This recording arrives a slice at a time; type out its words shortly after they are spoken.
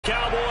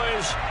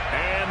Jaguars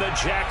and the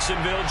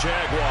Jacksonville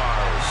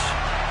Jaguars.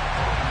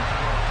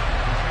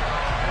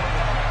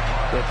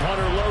 The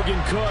punter Logan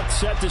Cook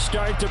set to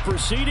start the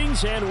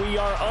proceedings, and we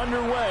are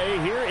underway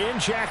here in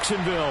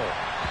Jacksonville.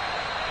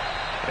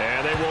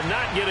 And they will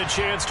not get a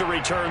chance to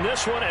return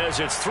this one as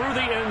it's through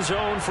the end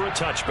zone for a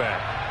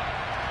touchback.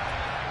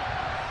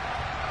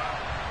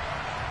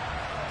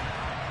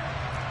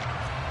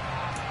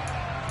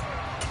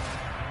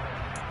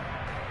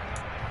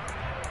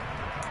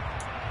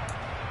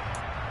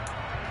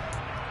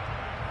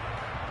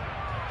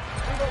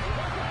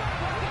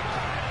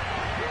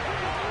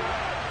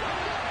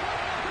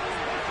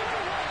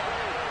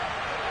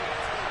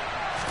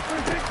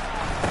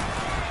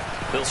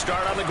 They'll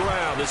start on the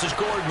ground. This is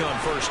Gordon on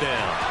first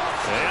down.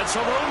 And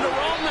some room to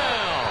roam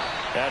now.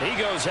 And he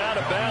goes out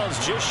of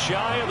bounds just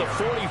shy of the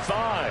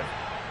 45.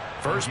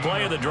 First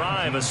play of the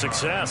drive, a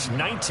success,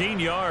 19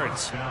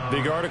 yards.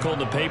 Big article in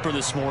the paper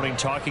this morning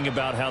talking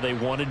about how they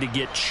wanted to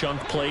get chunk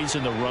plays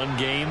in the run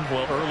game.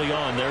 Well, early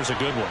on, there's a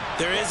good one.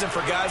 There is, and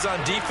for guys on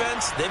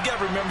defense, they've got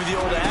to remember the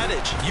old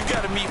adage. You've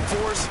got to meet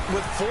force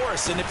with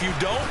force, and if you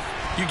don't,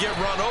 you get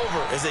run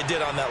over, as they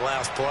did on that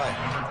last play.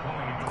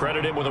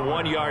 Credit him with a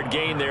 1-yard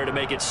gain there to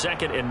make it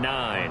 2nd and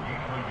 9.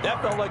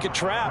 That felt like a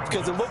trap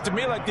because it looked to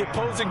me like the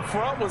opposing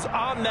front was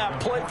on that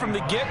play from the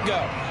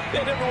get-go. They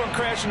had everyone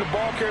crashing the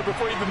ball carrier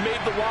before he even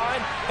made the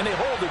line, and they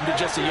hold him to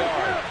just a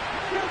yard.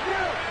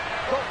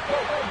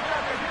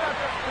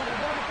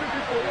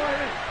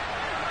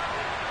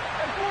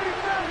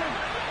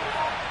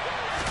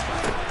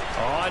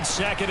 On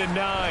 2nd and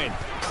 9,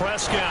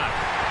 Prescott.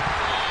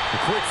 The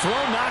quick throw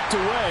knocked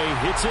away.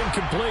 It's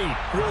incomplete.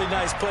 Really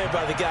nice play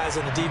by the guys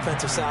on the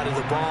defensive side of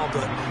the ball,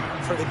 but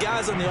for the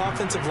guys on the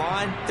offensive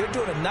line, they're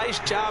doing a nice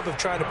job of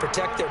trying to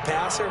protect their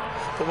passer.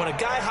 But when a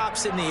guy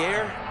hops in the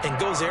air and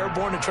goes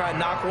airborne to try and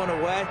knock one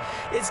away,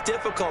 it's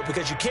difficult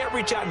because you can't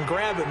reach out and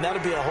grab him.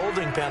 That'll be a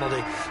holding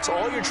penalty. So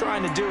all you're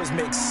trying to do is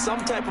make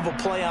some type of a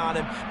play on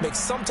him, make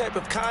some type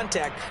of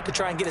contact to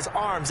try and get his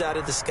arms out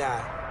of the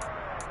sky.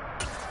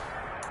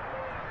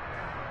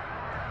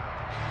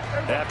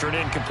 After an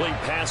incomplete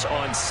pass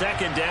on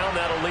 2nd down,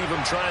 that'll leave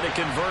him trying to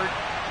convert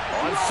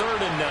on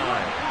 3rd and 9.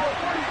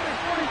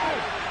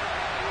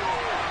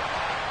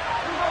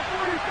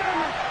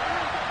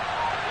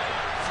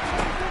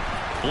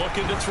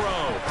 Looking to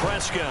throw,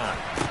 Prescott.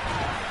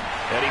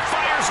 And he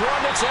fires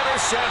one that's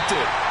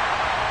intercepted.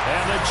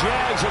 And the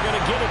Jags are going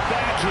to get it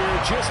back here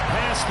just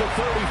past the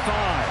 35.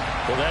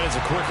 Well, that is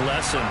a quick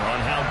lesson on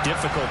how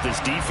difficult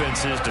this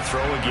defense is to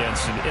throw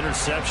against. An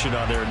interception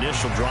on their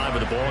initial drive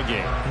of the ball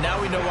game.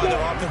 Now we know why their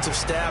offensive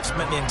staff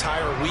spent the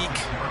entire week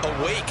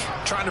awake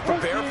trying to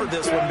prepare for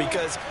this one,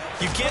 because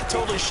you can't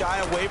totally shy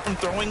away from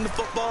throwing the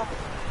football,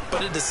 but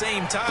at the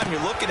same time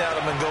you're looking at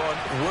them and going,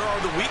 where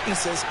are the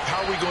weaknesses?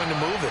 How are we going to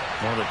move it?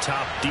 One of the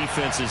top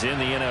defenses in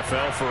the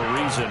NFL for a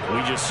reason.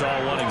 We just saw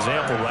one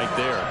example right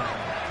there.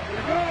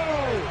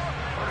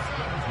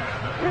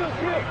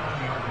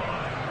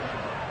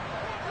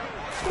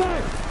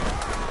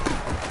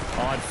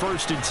 On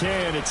 1st and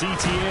 10, it's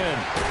Etienne.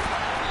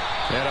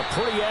 And a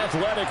pretty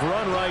athletic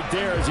run right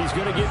there as he's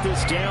going to get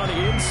this down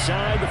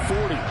inside the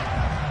 40.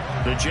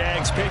 The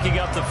Jags picking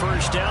up the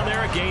first down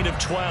there, a gain of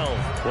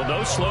 12. Well,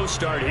 no slow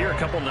start here. A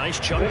couple nice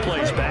chunk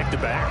plays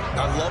back-to-back.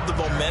 I love the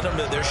momentum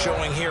that they're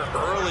showing here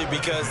early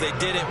because they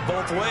did it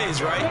both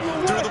ways, right?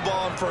 Threw the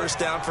ball on first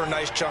down for a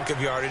nice chunk of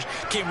yardage.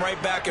 Came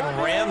right back and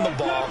ran the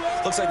ball.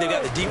 Looks like they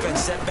got the defense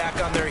set back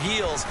on their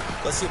heels.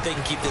 Let's see if they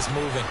can keep this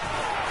moving.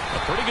 A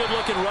pretty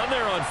good-looking run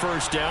there on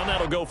first down.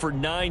 That'll go for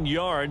 9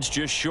 yards,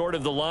 just short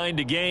of the line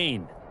to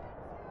gain.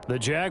 The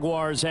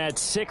Jaguars at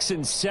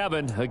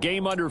 6-7, a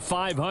game under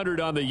 500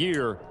 on the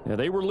year. Yeah,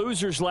 they were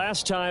losers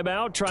last time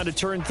out, trying to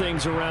turn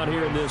things around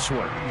here in this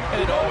one.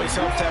 And it always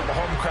helps to have a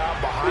home crowd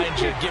behind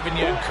you, giving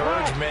you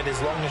encouragement as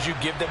long as you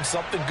give them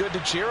something good to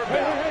cheer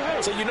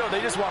about. So you know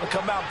they just want to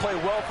come out and play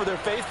well for their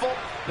faithful,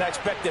 and I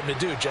expect them to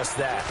do just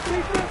that.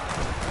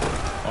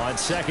 On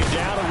 2nd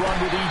down, a run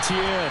with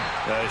Etienne.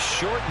 A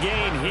short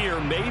gain here,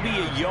 maybe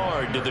a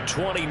yard to the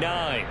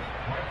 29.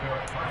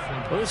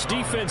 Well, this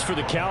defense for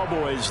the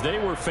Cowboys, they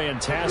were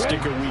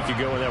fantastic a week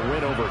ago in that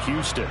win over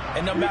Houston.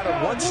 And no matter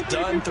what's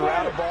done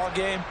throughout a ball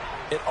game,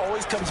 it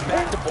always comes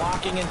back to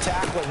blocking and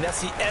tackling. That's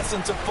the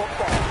essence of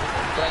football.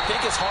 But I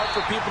think it's hard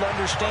for people to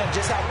understand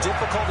just how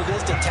difficult it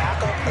is to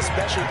tackle,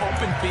 especially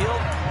open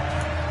field.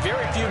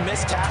 Very few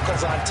missed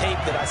tackles on tape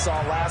that I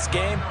saw last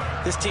game.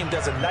 This team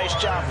does a nice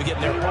job of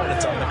getting their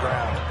opponents on the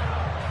ground.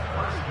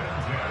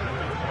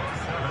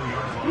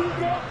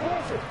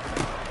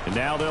 And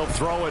now they'll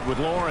throw it with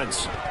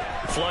Lawrence.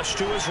 Flush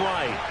to his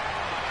right.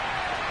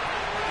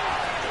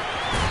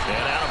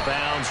 And out of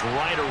bounds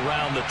right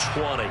around the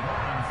 20.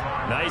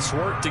 Nice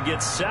work to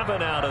get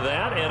 7 out of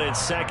that, and it's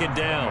 2nd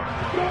down.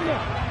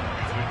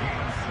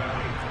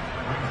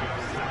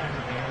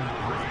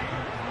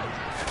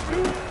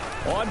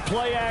 On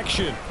play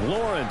action,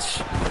 Lawrence.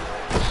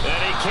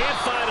 And he can't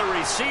find a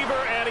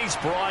receiver, and he's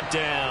brought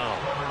down.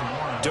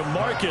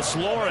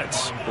 DeMarcus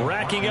Lawrence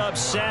racking up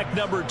sack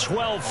number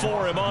 12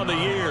 for him on the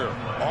year.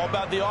 All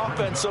about the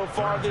offense so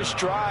far this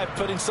drive,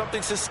 putting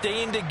something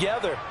sustained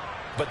together.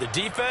 But the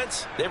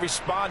defense, they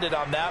responded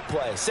on that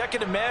play.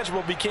 Second and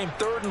manageable became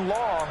 3rd and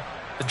long.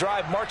 The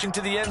drive marching to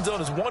the end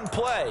zone is one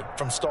play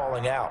from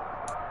stalling out.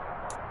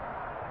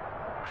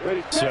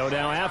 So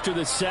now after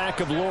the sack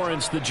of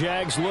Lawrence, the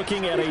Jags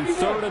looking at a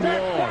 3rd and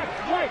long.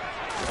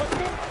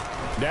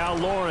 Now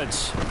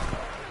Lawrence.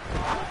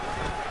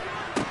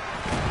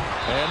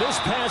 And this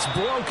pass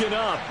broken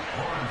up.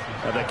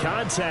 And the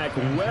contact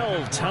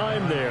well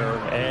timed there.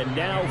 And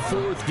now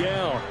 4th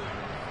down.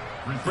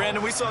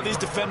 Brandon, we saw these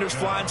defenders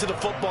flying to the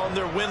football in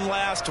their win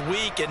last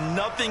week, and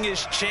nothing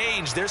has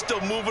changed. They're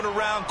still moving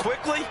around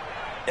quickly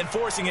and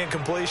forcing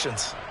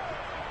incompletions.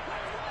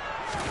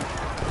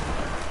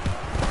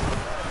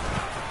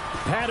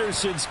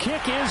 Patterson's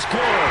kick is good.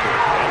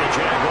 And the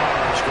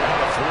Jaguars grab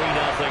a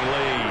 3-0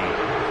 lead.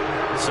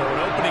 So an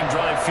opening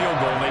drive field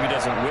goal maybe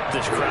doesn't whip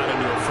this crowd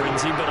into a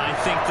frenzy, but I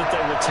think that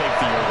they will take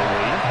the early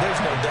lead.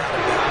 There's no doubt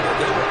about it.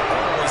 They will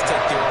always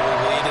take the early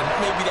lead, and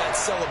maybe that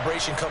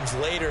celebration comes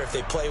later if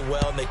they play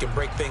well and they can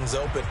break things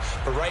open.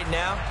 But right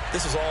now,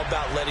 this is all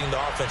about letting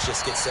the offense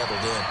just get settled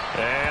in.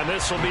 And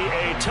this will be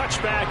a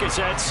touchback as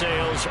that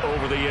sails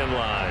over the end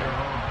line.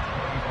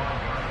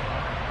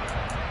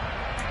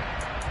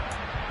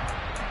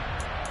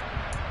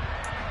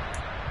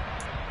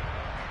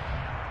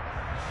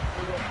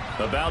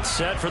 About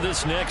set for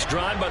this next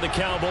drive by the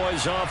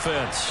Cowboys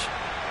offense.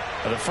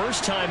 The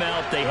first time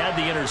out, they had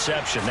the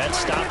interception. That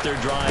stopped their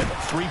drive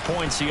 3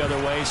 points the other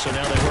way, so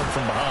now they work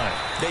from behind.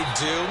 They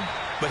do,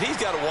 but he's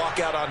got to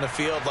walk out on the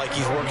field like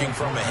he's working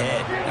from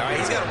ahead. All right,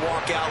 he's got to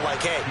walk out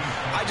like, hey,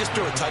 I just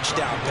threw a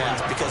touchdown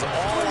pass, because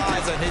all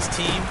eyes on his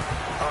team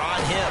are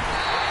on him.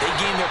 They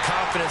gain their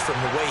confidence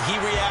from the way he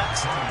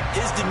reacts,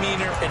 his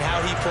demeanor, and how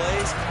he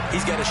plays.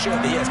 He's got to show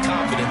that he has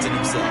confidence in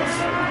himself.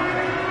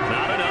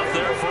 Not enough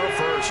there for a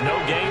first. No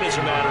gain, as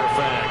a matter of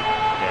fact.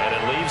 And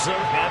it leaves them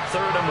at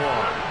 3rd and 1.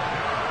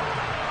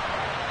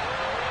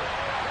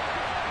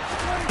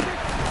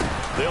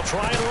 They'll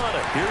try and run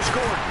it. Here's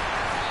Gordon.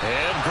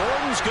 And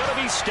Gordon's going to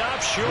be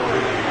stopped short.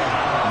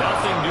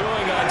 Nothing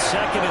doing on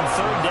 2nd and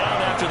 3rd down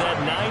after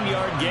that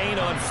 9-yard gain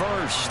on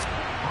 1st.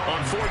 On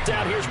 4th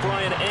down, here's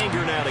Brian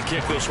Anger now to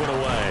kick this one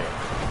away.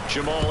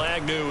 Jamal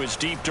Agnew is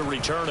deep to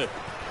return it.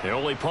 He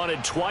only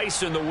punted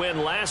twice in the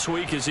win last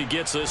week as he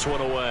gets this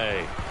one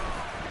away.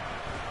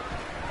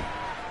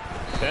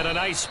 And a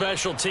nice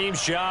special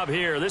teams job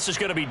here. This is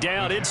going to be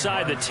down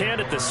inside the 10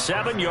 at the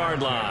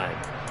 7-yard line.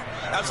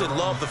 Absolutely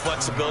love the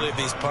flexibility of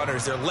these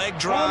punters. Their leg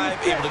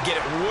drive, able to get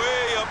it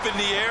way up in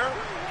the air,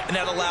 and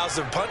that allows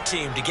their punt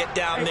team to get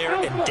down there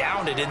and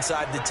down it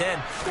inside the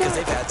 10 because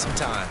they've had some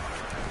time.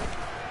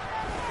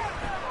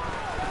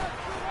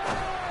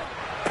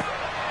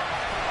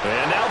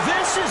 And now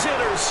this is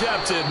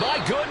intercepted. My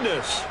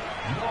goodness.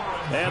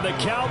 And the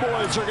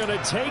Cowboys are going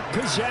to take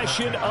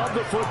possession of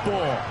the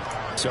football.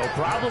 So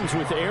problems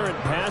with errant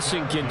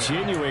passing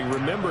continuing.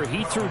 Remember,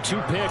 he threw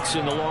 2 picks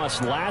in the loss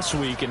last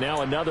week, and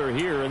now another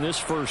here in this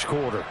first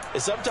quarter.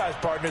 And sometimes,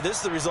 partner, this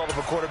is the result of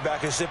a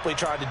quarterback who's simply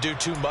trying to do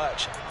too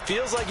much.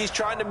 Feels like he's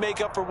trying to make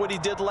up for what he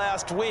did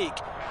last week,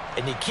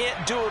 and you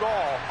can't do it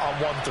all on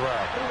one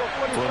throw.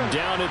 From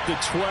down at the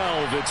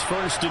 12, it's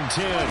 1st and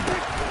 10.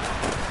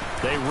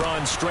 They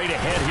run straight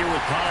ahead here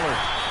with Pollard.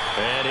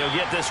 And he'll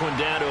get this one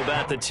down to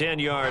about the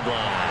 10-yard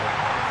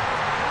line.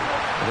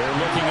 They're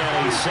looking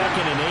at a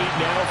 2nd and 8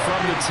 now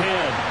from the 10.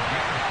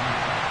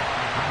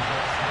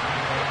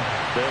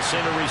 They'll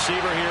send a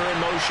receiver here in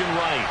motion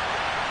right.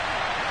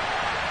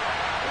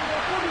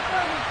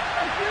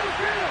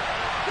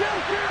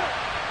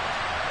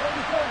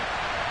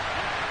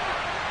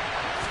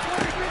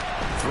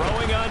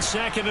 Throwing on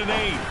 2nd and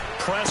 8.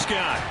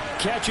 Prescott.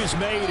 Catch is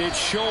made. It's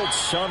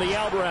Schultz on the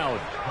out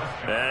route.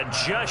 And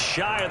just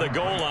shy of the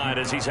goal line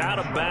as he's out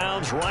of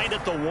bounds right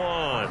at the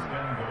 1.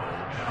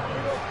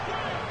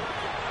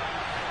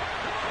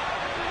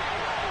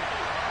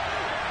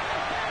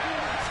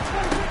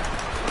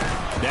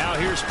 Now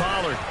here's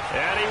Pollard,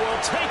 and he will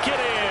take it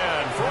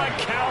in for a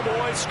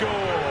Cowboy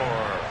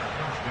score.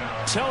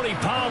 Tony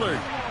Pollard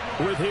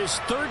with his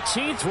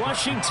 13th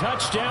rushing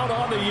touchdown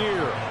on the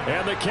year.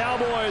 And the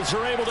Cowboys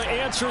are able to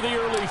answer the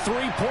early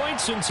 3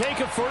 points and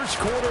take a first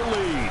quarter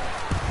lead.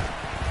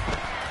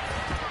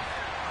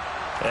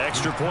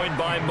 Extra point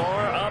by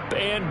Marr, up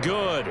and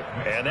good.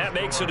 And that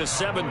makes it a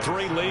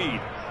 7-3 lead.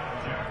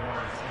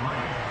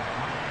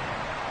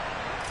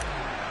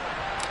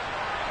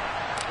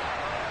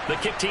 The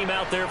kick team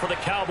out there for the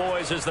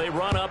Cowboys as they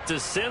run up to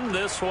send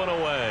this one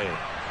away.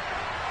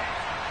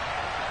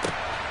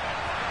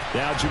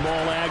 Now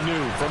Jamal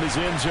Agnew from his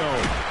end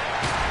zone.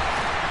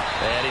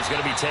 And he's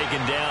going to be taken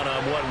down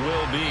on what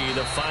will be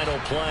the final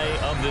play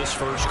of this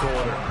first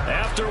quarter.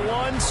 After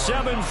 1,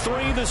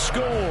 7-3 the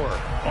score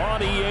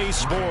on EA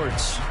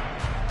Sports.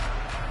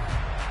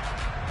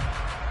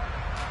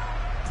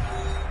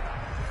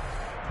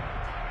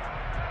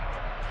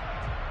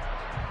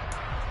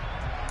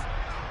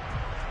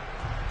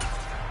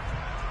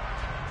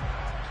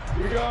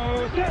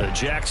 The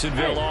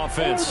Jacksonville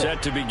offense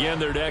set to begin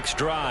their next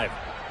drive.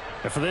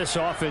 And for this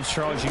offense,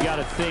 Charles, you got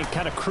to think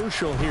kind of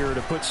crucial here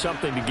to put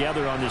something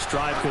together on this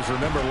drive, because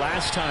remember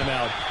last time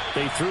out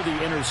they threw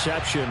the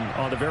interception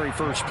on the very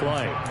first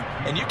play.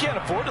 And you can't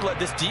afford to let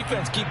this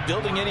defense keep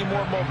building any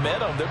more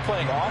momentum. They're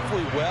playing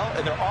awfully well,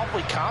 and they're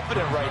awfully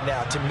confident right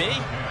now. To me,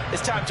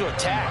 it's time to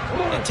attack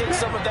and take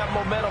some of that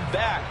momentum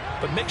back.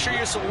 But make sure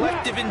you're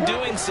selective in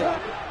doing so.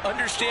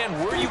 Understand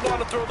where you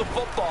want to throw the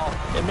football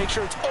and make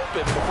sure it's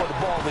open before the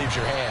ball leaves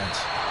your hands.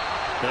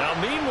 Now,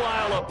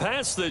 meanwhile, a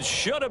pass that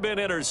should have been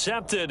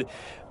intercepted,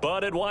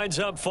 but it winds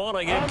up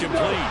falling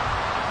incomplete.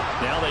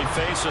 Now they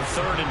face a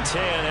 3rd and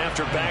 10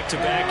 after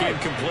back-to-back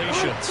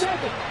incompletions.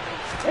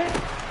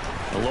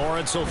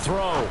 Lawrence will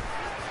throw.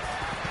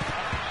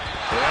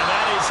 And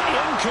that is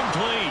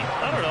incomplete.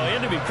 I don't know, he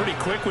had to be pretty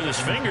quick with his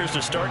fingers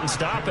to start and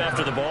stop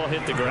after the ball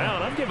hit the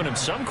ground. I'm giving him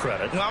some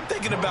credit. No, I'm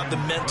thinking about the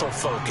mental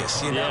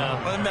focus, you know.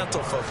 Yeah. The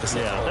mental focus.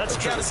 Yeah, that's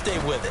true. Got to stay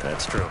with it.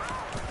 That's true.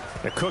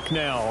 The Cook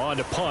now on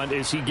to punt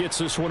as he gets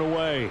this one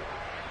away.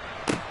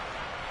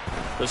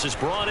 This is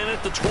brought in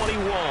at the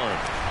 21.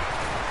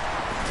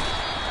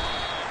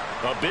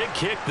 A big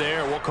kick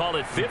there. We'll call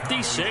it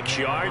 56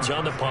 yards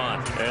on the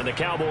punt. And the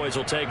Cowboys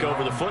will take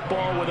over the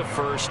football with a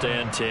 1st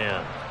and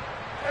 10.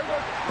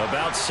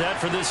 About set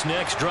for this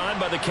next drive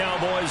by the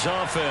Cowboys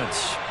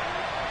offense.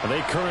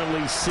 They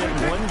currently sit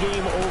one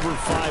game over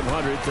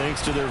 500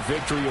 thanks to their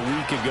victory a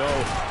week ago.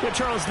 Yeah,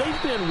 Charles,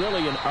 they've been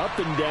really an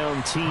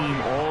up-and-down team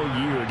all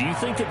year. Do you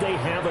think that they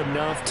have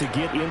enough to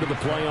get into the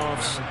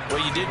playoffs? Well,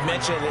 you did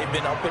mention they've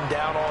been up and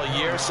down all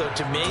year, so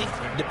to me,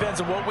 it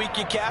depends on what week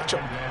you catch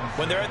them.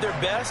 When they're at their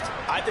best,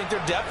 I think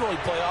they're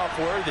definitely playoff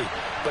worthy.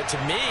 But to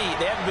me,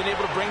 they haven't been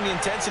able to bring the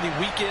intensity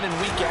week in and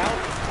week out,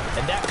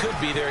 and that could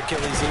be their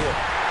Achilles heel.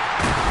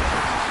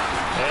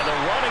 And the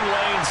running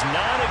lane's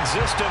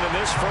non-existent in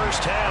this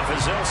first half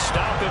as they'll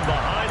stop him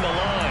behind the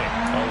line.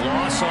 A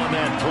loss on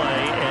that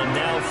play, and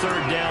now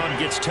 3rd down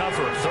gets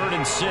tougher. 3rd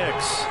and 6.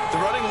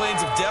 The running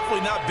lanes have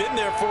definitely not been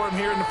there for him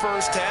here in the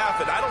first half,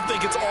 and I don't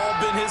think it's all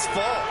been his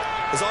fault.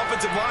 His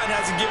offensive line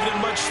hasn't given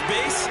him much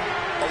space.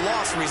 A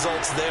loss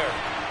results there.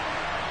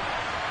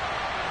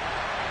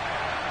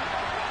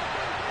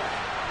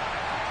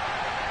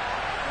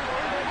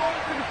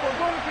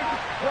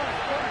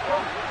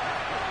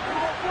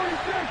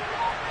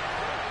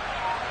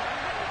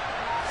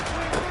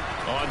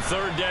 On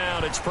 3rd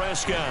down, it's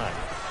Prescott.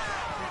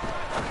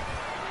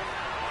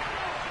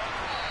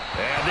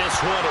 And this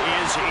one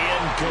is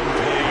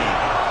incomplete.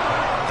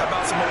 How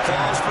about some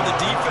applause for the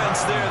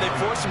defense there? They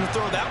forced him to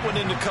throw that one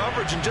into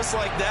coverage, and just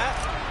like that,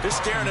 they're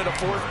staring at a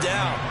 4th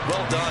down.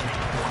 Well done.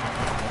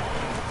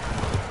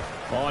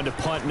 On to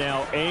punt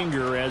now,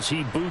 Anger as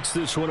he boots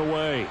this one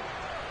away.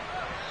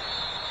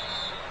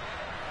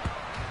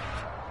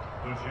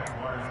 The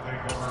Jaguars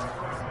take over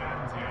 1st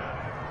and 10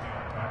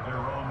 at their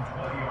own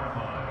 20-yard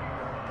line.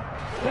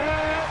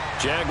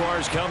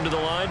 Jaguars come to the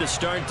line to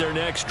start their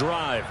next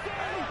drive.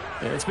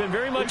 It's been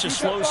very much a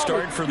slow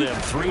start for them.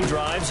 3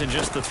 drives and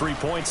just the 3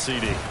 points,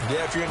 CD.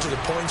 Yeah, if you're into the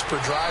points per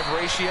drive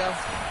ratio,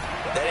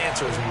 that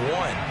answer is 1.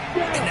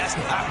 And that's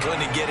not going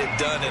to get it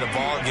done in a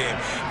ball game.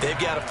 They've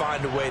got to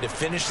find a way to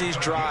finish these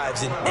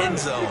drives in end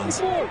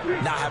zones,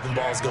 not having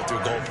balls go through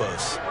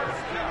goalposts.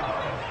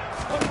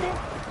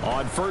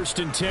 On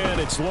 1st and 10,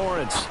 it's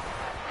Lawrence.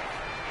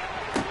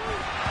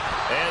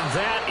 And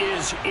that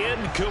is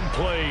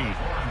incomplete.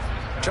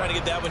 Trying to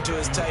get that one to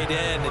his tight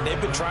end, and they've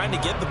been trying to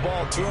get the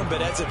ball to him,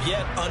 but as of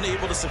yet,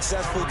 unable to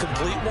successfully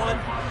complete one.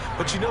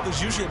 But you know,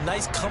 there's usually a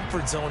nice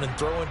comfort zone and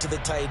throw into the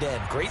tight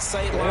end. Great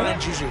sight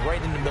lines, usually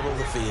right in the middle of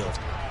the field.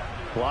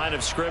 Line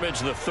of scrimmage,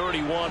 the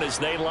 31 as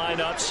they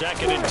line up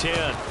 2nd and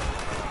 10.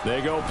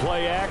 They go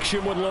play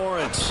action with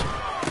Lawrence.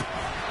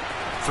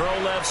 Throw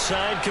left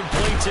side,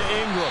 complete to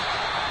Ingram.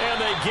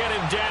 And they get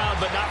him down,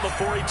 but not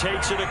before he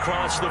takes it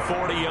across the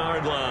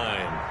 40-yard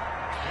line.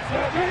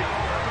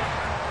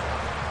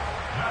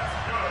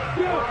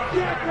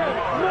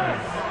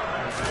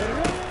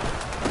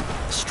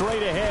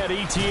 Straight ahead,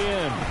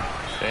 Etienne.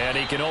 And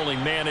he can only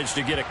manage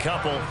to get a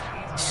couple.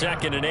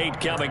 2nd and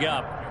 8 coming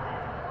up.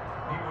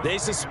 They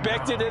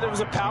suspected that it was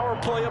a power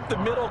play up the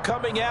middle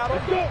coming at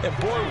them, and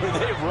boy, were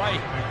they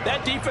right.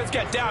 That defense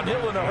got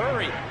downhill in a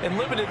hurry and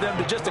limited them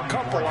to just a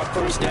couple on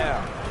 1st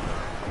down.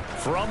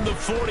 From the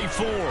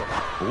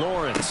 44,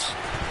 Lawrence.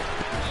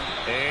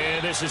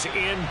 And this is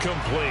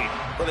incomplete.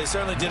 Well, they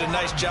certainly did a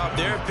nice job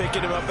there,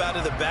 picking him up out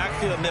of the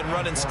backfield and then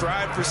running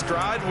stride for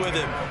stride with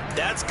him.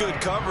 That's good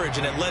coverage,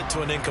 and it led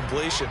to an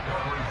incompletion.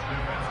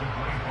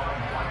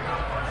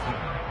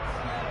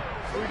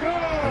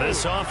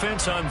 This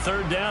offense on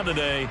 3rd down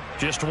today,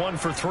 just 1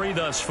 for 3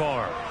 thus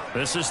far.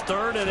 This is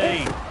 3rd and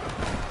 8.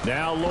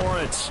 Now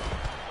Lawrence.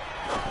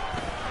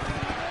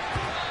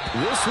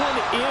 This one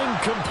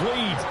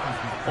incomplete.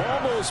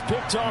 Almost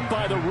picked off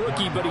by the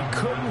rookie, but he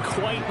couldn't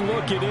quite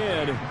look it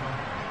in.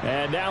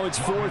 And now it's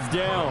 4th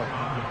down.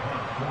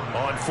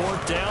 On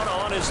 4th down,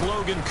 on is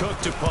Logan Cook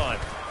to punt.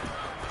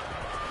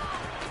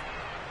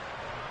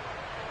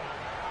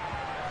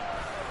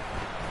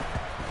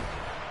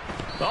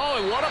 Oh,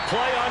 and what a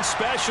play on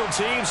special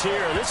teams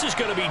here. This is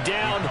going to be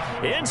down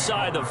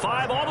inside the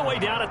 5, all the way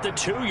down at the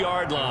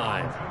 2-yard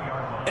line.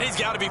 And he's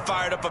got to be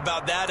fired up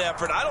about that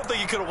effort. I don't think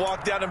he could have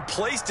walked down and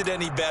placed it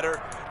any better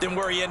than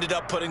where he ended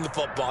up putting the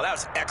football. That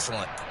was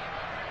excellent.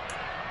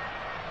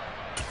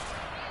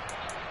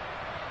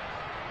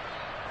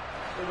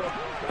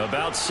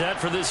 About set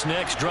for this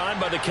next drive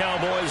by the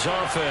Cowboys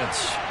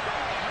offense.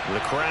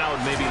 The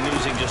crowd maybe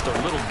losing just a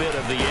little bit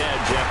of the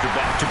edge after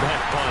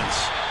back-to-back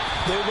punts.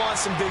 They want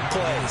some big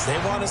plays. They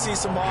want to see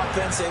some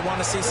offense. They want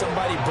to see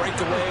somebody break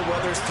away,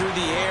 whether it's through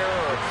the air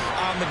or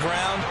on the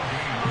ground.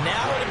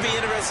 Now it'll be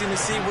interesting to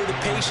see where the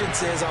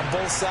patience is on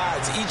both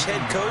sides. Each head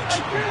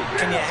coach,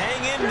 can you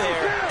hang in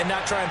there and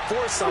not try and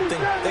force something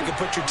that could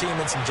put your team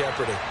in some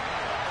jeopardy?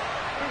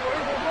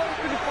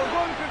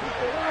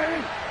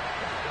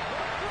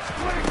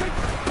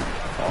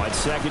 On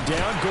second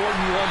down,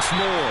 Gordon once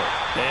more.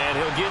 And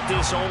he'll get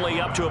this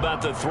only up to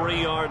about the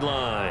 3-yard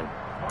line.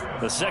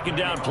 The second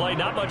down play,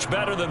 not much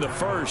better than the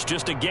first,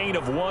 just a gain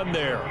of 1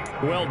 there.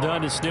 Well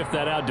done to sniff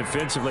that out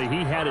defensively.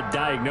 He had it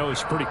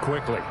diagnosed pretty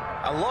quickly.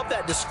 I love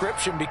that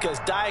description because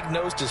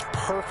diagnosed is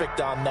perfect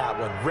on that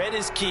one. Read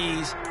his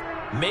keys,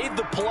 made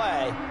the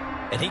play,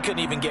 and he couldn't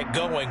even get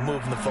going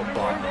moving the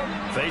football.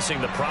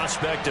 Facing the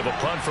prospect of a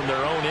punt from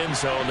their own end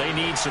zone, they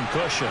need some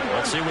cushion.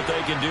 Let's see what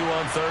they can do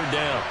on third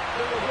down.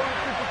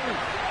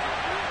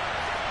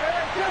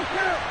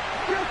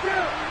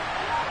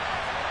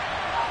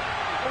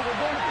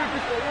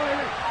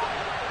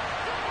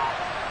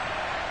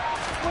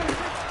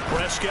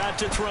 Prescott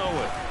to throw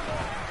it.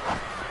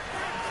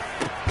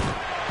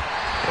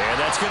 And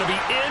that's going to be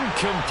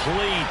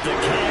incomplete. The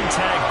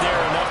contact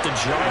there enough to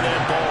jar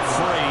that ball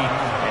free,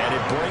 and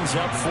it brings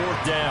up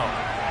 4th down.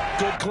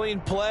 Good clean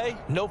play.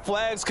 No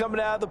flags coming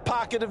out of the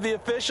pocket of the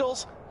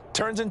officials.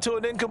 Turns into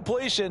an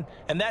incompletion,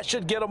 and that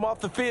should get them off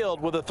the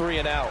field with a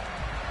 3-and-out.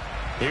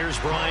 Here's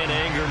Brian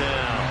Anger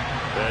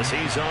now as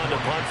he's on to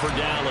punt for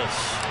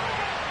Dallas.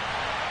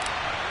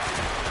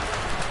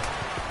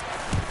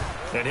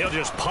 And he'll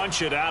just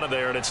punch it out of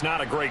there, and it's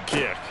not a great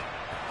kick.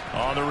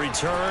 On the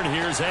return,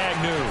 here's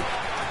Agnew.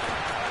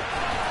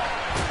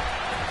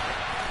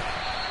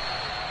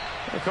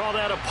 They call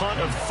that a punt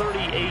of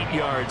 38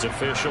 yards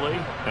officially.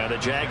 And the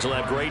Jags will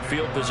have great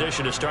field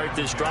position to start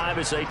this drive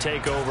as they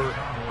take over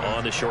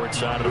on the short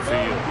side of the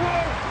field.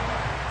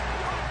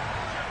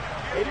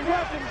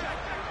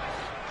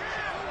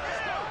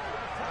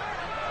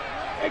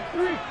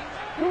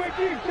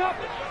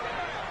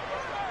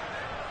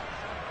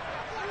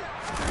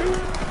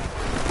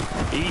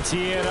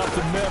 ETN up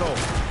the middle.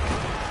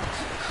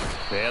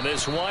 And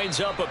this winds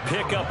up a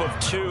pickup of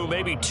 2,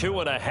 maybe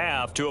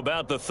 2.5 to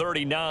about the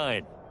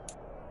 39.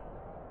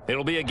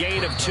 It'll be a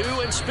gain of 2,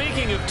 and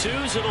speaking of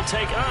 2s, it'll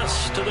take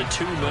us to the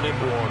 2-minute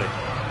warning.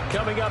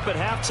 Coming up at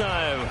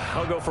halftime,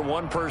 I'll go from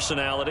one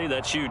personality,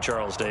 that's you,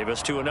 Charles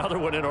Davis, to another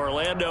one in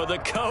Orlando, the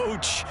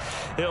coach.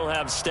 He'll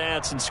have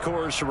stats and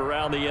scores from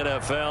around the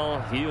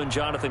NFL. You and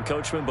Jonathan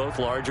Coachman, both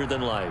larger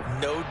than life.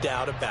 No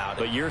doubt about it.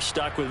 But you're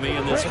stuck with me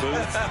in this booth,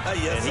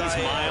 yes, and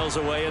he's miles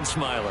away and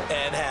smiling.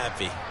 And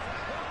happy.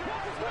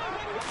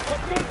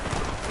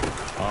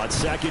 On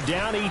second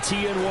down,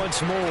 ETN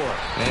once more.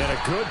 And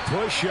a good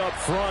push up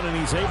front, and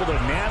he's able to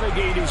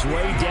navigate his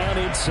way down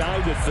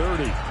inside the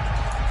 30.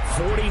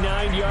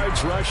 49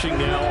 yards rushing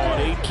now on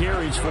 8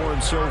 carries for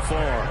him so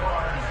far.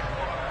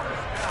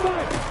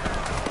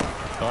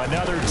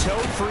 Another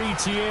tote for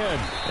ETN.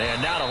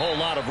 And not a whole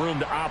lot of room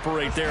to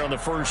operate there on the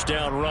first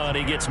down run.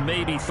 He gets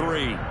maybe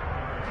 3.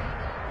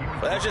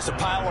 Well, that's just a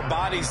pile of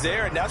bodies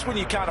there, and that's when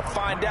you kind of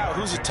find out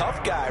who's a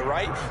tough guy,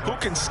 right? Who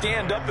can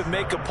stand up and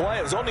make a play.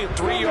 It was only a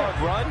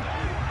 3-yard run,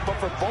 but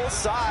for both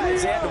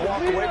sides, they had to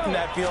walk away from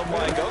that field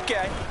like,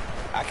 okay,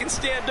 I can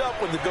stand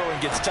up when the going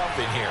gets tough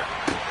in here.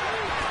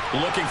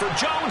 Looking for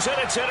Jones, and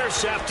it's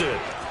intercepted.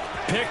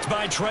 Picked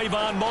by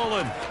Trayvon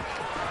Mullen.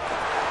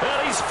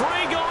 And he's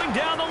free going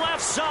down the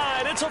left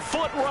side. It's a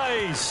foot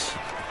race.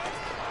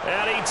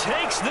 And he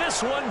takes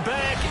this one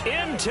back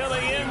into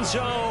the end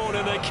zone,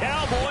 and the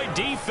Cowboy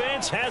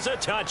defense has a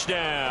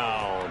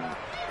touchdown.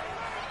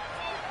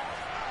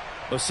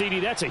 Well, CD,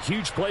 that's a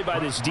huge play by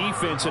this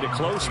defense in a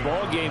close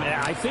ball game.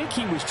 I think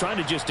he was trying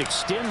to just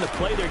extend the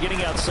play. They're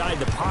getting outside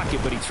the pocket,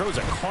 but he throws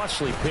a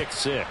costly pick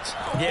 6.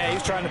 Yeah,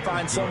 he's trying to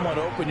find someone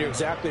open. You're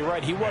exactly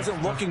right. He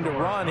wasn't looking to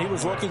run. He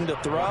was looking to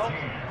throw.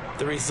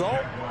 The result,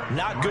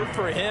 not good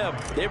for him.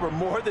 They were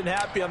more than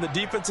happy on the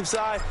defensive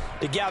side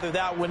to gather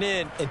that one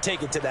in and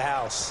take it to the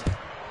house.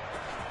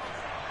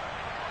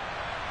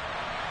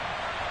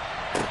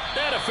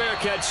 And a fair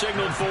catch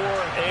signaled for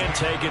and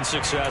taken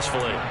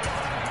successfully.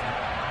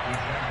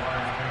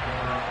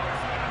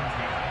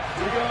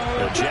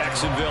 The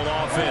Jacksonville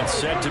offense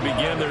set to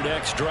begin their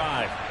next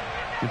drive.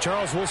 And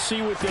Charles, we'll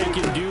see what they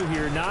can do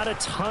here. Not a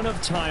ton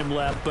of time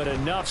left, but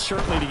enough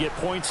certainly to get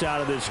points out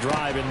of this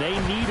drive, and they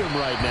need them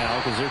right now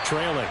because they're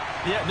trailing.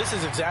 Yeah, this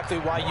is exactly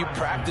why you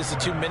practice a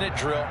 2-minute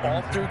drill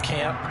all through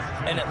camp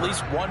and at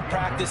least one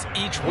practice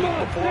each week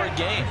before a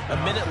game. A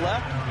minute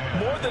left,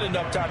 more than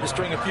enough time to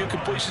string a few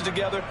completions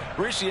together,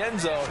 reach the end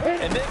zone,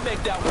 and then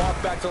make that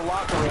walk back to the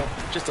locker room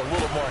just a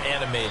little more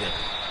animated.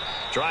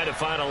 Trying to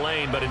find a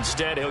lane, but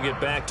instead he'll get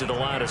back to the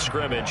line of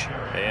scrimmage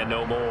and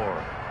no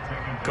more.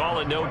 Call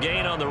it no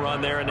gain on the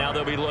run there, and now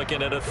they'll be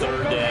looking at a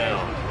 3rd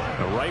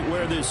down. Right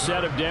where this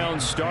set of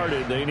downs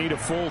started, they need a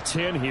full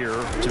 10 here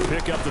to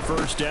pick up the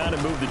 1st down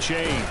and move the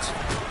chains.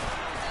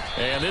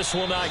 And this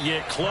will not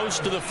get close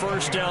to the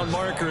 1st down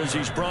marker as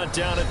he's brought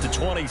down at the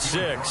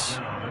 26.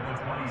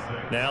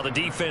 Now the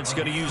defense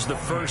going to use the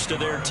first of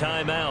their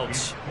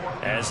timeouts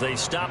as they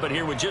stop it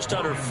here with just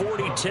under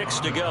 40 ticks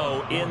to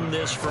go in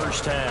this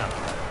 1st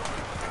half.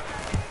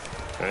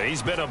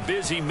 He's been a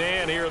busy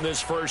man here in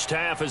this 1st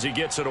half as he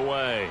gets it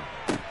away.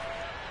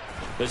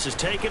 This is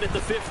taken at the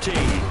 15.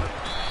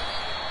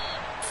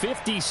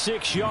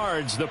 56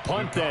 yards the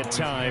punt that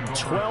time,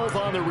 12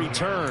 on the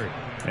return.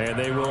 And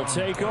they will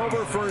take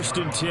over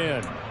 1st and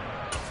 10.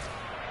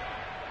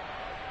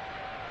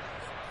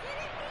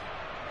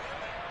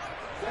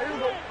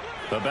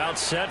 About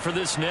set for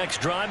this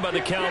next drive by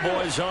the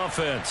Cowboys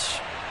offense.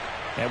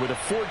 And with a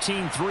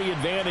 14-3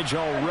 advantage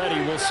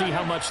already, we'll see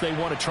how much they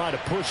want to try to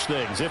push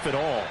things, if at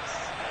all.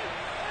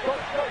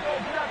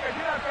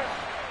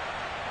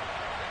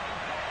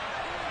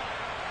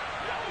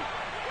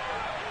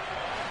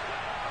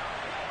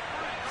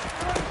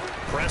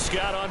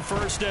 Prescott on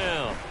 1st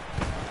down.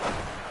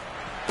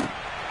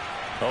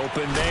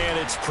 Open man,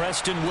 it's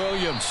Preston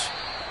Williams.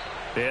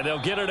 And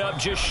they'll get it up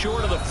just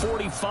short of the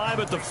 45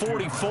 at the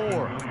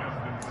 44.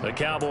 The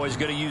Cowboys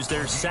going to use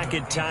their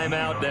 2nd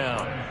timeout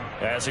now,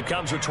 as it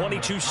comes with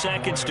 22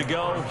 seconds to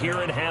go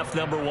here in half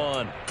number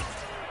 1.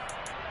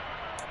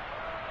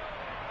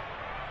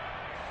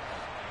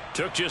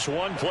 Took just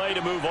one play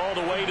to move all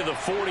the way to the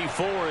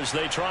 44 as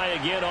they try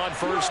again on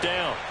 1st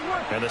down.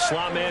 And the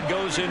slot man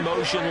goes in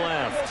motion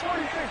left.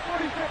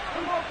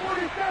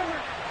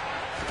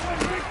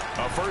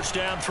 A 1st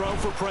down throw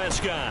for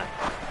Prescott.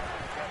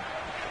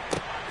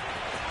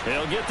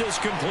 He'll get this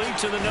complete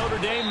to the Notre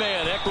Dame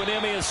man,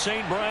 Equinemius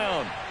St.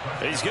 Brown.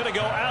 He's going to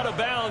go out of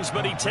bounds,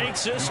 but he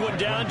takes this one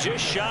down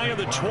just shy of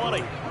the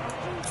 20.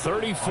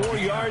 34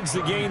 yards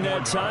to gain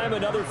that time,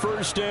 another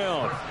 1st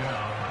down.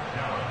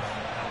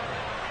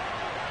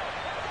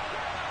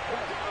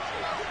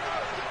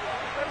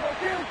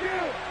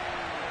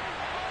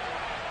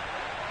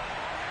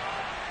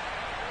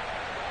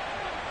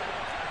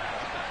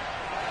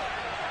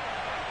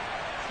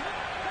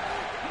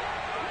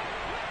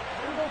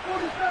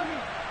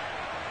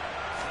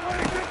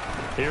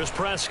 Here's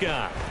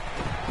Prescott.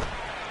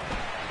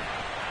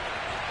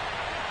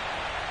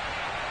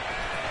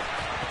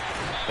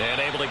 And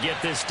able to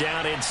get this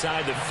down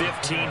inside the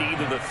 15 to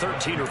either the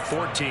 13 or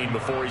 14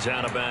 before he's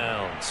out of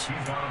bounds.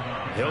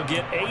 He'll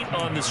get 8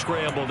 on the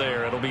scramble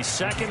there. It'll be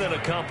 2nd and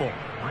a couple.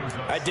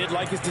 I did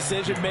like his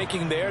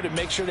decision-making there to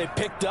make sure they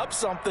picked up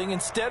something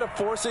instead of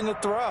forcing a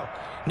throw.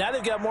 Now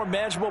they've got more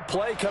manageable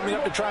play coming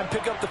up to try and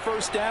pick up the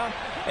 1st down,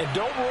 and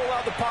don't rule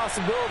out the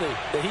possibility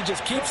that he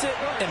just keeps it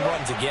and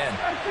runs again.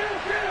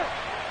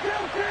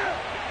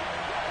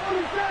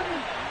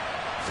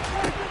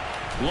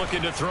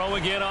 Looking to throw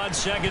again on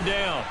 2nd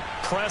down.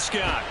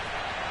 Prescott.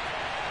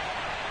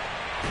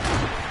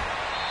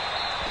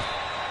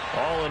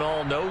 All in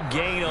all, no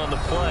gain on the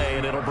play,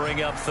 and it'll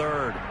bring up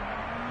 3rd.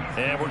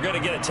 And we're going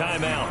to get a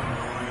timeout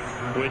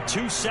with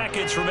 2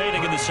 seconds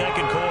remaining in the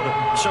 2nd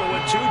quarter. So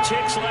with 2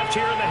 ticks left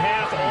here in the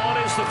half, on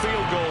is the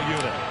field goal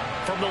unit.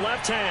 From the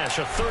left hash,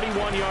 a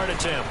 31-yard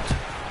attempt.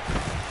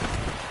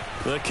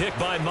 The kick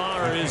by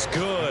Maher is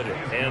good,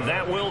 and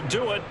that will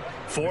do it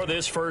for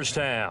this 1st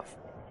half.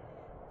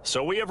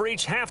 So we have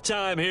reached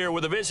halftime here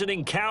with the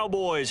visiting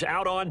Cowboys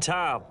out on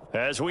top,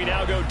 as we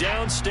now go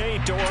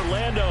downstate to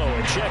Orlando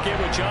and check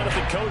in with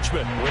Jonathan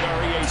Coachman with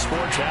our EA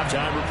Sports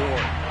Halftime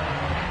Report.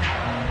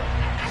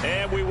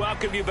 And we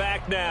welcome you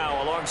back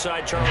now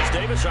alongside Charles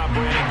Davis. I'm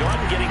Brandon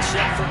Gordon getting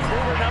set for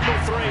quarter number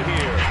 3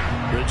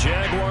 here. The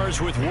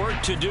Jaguars with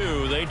work to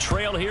do. They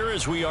trail here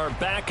as we are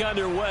back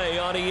underway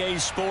on EA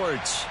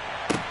Sports.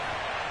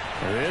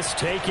 This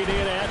taken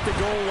in at the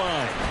goal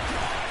line.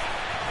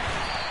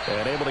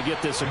 And able to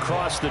get this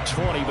across the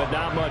 20, but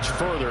not much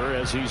further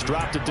as he's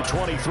dropped at the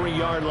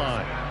 23-yard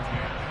line.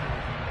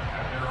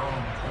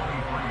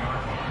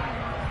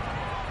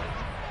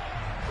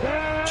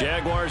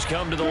 Jaguars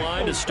come to the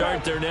line to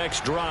start their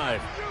next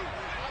drive.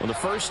 Well, the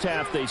 1st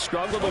half, they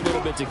struggled a little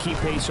bit to keep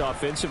pace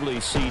offensively,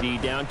 CD,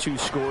 down 2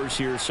 scores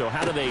here. So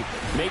how do they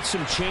make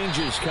some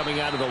changes coming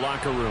out of the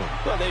locker room?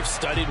 Well, they've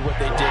studied what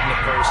they did in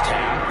the 1st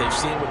half. They've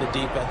seen what the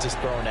defense is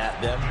throwing at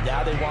them.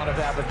 Now they want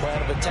to have a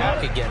plan of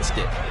attack against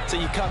it. So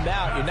you come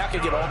out, you're not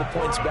going to get all the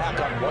points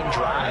back on one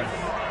drive,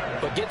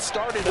 but get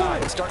started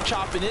on it. Start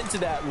chopping into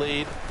that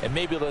lead, and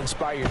maybe it'll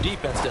inspire your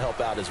defense to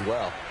help out as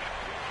well.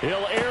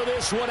 He'll air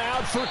this one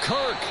out for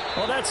Kirk.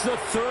 Well, that's the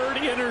third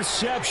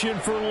interception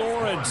for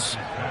Lawrence.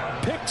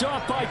 Picked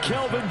off by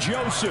Kelvin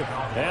Joseph.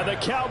 And the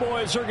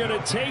Cowboys are going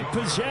to take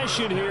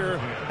possession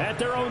here at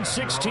their own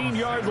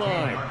 16-yard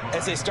line.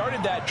 As they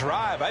started that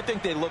drive, I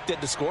think they looked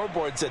at the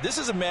scoreboard and said, this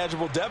is a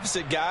manageable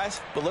deficit, guys,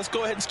 but let's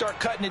go ahead and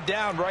start cutting it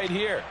down right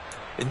here.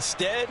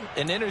 Instead,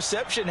 an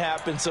interception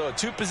happened, so a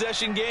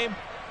two-possession game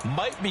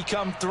might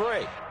become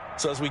three.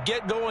 So as we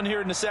get going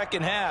here in the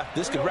second half,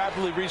 this could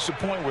rapidly reach the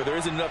point where there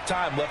isn't enough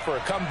time left for a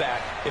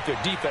comeback if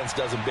their defense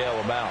doesn't bail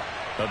them out.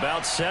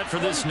 About set for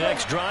this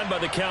next drive by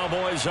the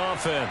Cowboys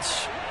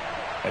offense.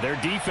 And their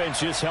defense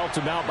just helped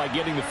them out by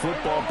getting the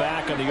football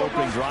back on the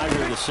opening drive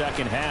here in the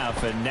second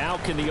half. And now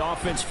can the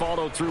offense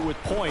follow through with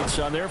points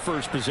on their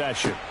first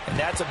possession? And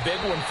that's a big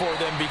one for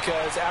them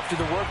because after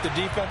the work the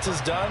defense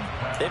has done,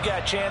 they've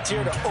got a chance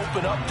here to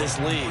open up this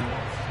lead.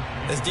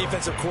 As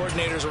defensive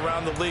coordinators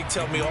around the league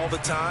tell me all the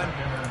time,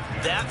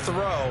 that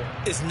throw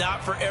is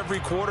not for every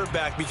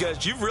quarterback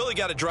because you've really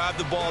got to drive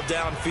the ball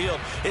downfield.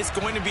 It's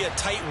going to be a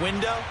tight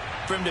window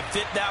for him to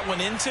fit that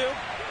one into.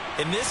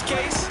 In this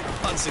case,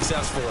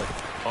 unsuccessfully.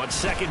 On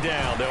second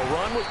down, they'll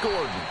run with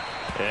Gordon.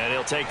 And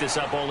he'll take this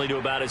up only to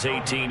about his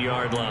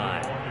 18-yard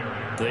line.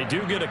 They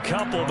do get a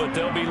couple, but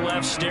they'll be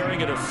left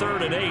staring at a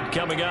 3rd and 8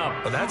 coming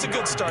up. Well, that's a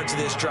good start to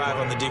this drive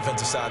on the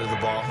defensive side of the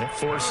ball.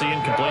 Force the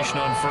incompletion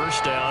on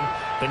first down.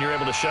 Then you're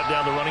able to shut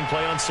down the running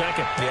play on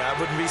second. Yeah, I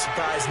wouldn't be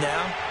surprised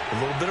now.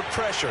 A little bit of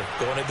pressure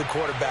going at the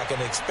quarterback in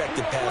an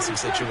expected passing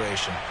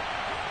situation.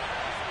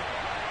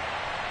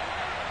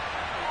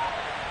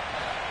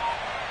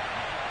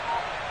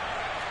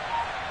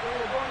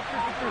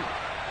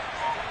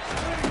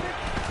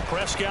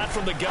 Prescott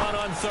from the gun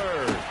on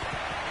 3rd.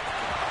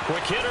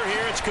 Quick hitter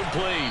here, it's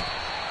complete.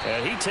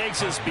 And he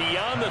takes us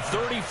beyond the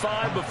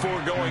 35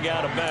 before going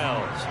out of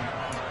bounds.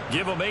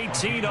 Give him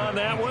 18 on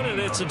that one, and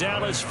it's a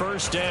Dallas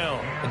first down.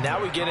 And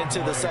now we get into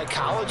the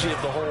psychology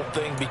of the whole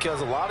thing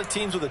because a lot of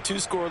teams with a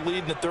 2-score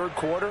lead in the third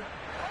quarter,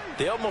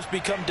 they almost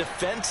become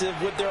defensive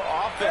with their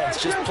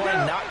offense, just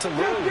playing not to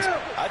lose.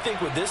 I think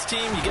with this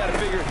team, you got to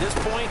figure at this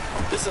point,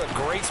 this is a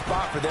great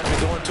spot for them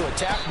to go into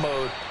attack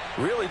mode,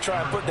 really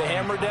try and put the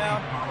hammer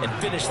down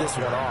and finish this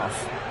one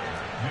off.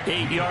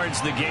 8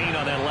 yards the gain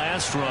on that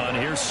last run.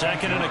 Here's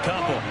second and a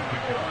couple.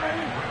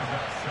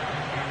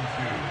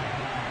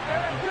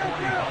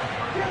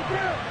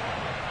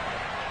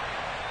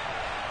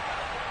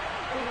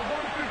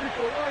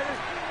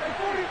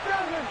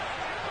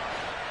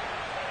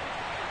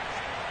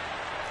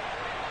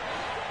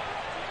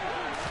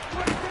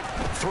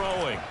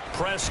 Throwing,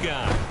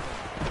 Prescott.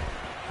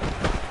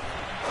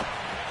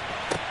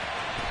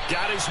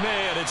 Got his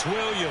man, it's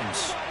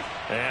Williams.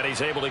 And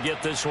he's able to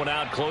get this one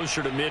out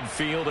closer to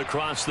midfield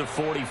across the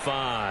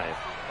 45.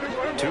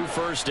 2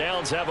 first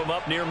downs have him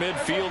up near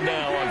midfield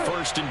now on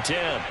 1st and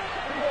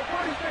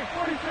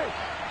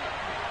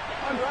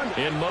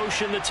 10. In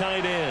motion, the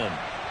tight end.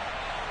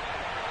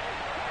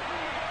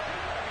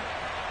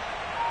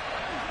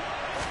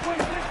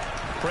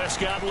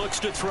 Prescott looks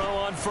to throw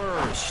on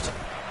 1st.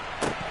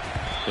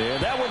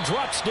 And that one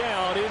drops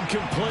down,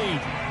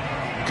 incomplete.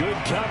 Good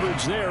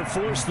coverage there,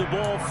 forced the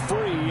ball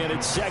free, and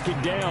it's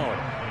 2nd down.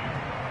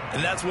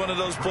 And that's one of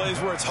those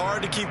plays where it's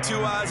hard to keep 2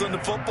 eyes on the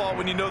football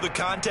when you know the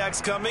contact's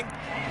coming,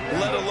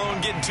 let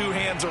alone getting 2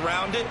 hands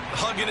around it,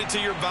 hugging it to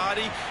your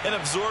body, and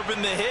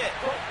absorbing the hit,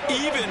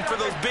 even for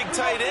those big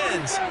tight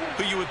ends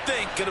who you would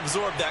think could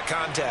absorb that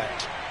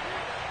contact.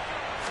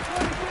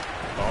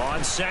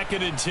 On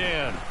 2nd and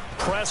 10,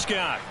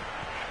 Prescott.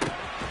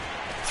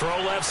 Throw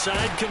left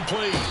side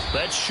complete.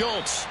 That's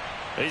Schultz.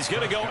 He's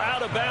going to go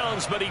out of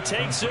bounds, but he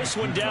takes this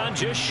one down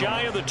just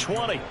shy of the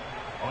 20.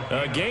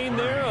 A gain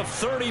there of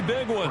 30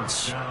 big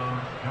ones.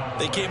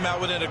 They came out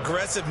with an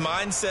aggressive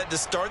mindset to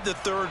start the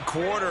third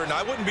quarter, and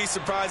I wouldn't be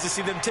surprised to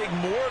see them take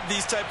more of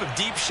these type of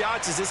deep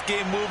shots as this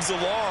game moves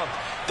along.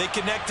 They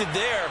connected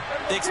there.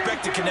 They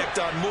expect to connect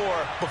on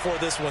more before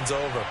this one's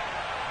over.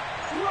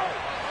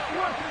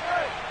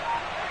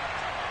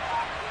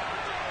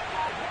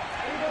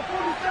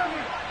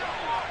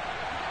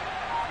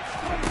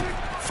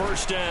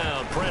 First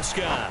down,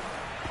 Prescott.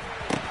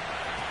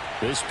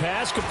 This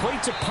pass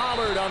complete to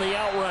Pollard on the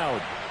out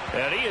route.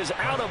 And he is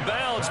out of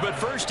bounds, but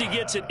first he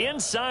gets it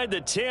inside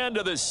the 10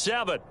 to the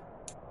 7.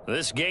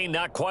 This gain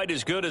not quite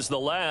as good as the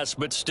last,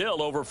 but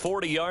still over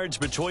 40 yards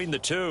between the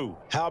two.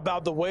 How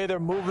about the way they're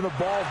moving the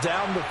ball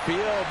down the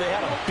field? They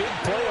had a big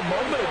play a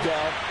moment ago,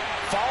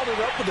 followed it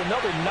up with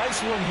another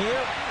nice one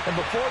here, and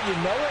before you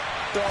know it,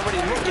 they're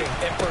already looking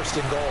at 1st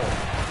and goal.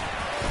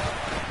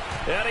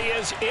 And he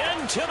is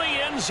into the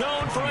end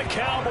zone for a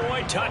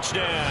Cowboy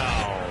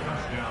touchdown.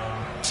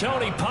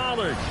 Tony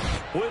Pollard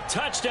with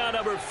touchdown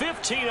number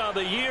 15 on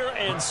the year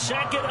and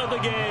 2nd of the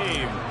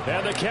game.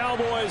 And the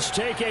Cowboys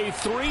take a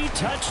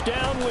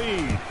 3-touchdown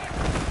lead.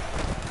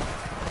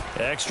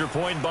 Extra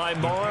point by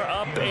Moore,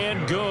 up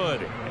and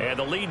good. And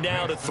the lead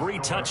now to 3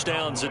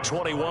 touchdowns at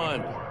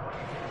 21.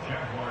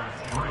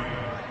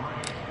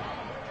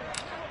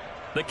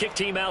 The kick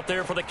team out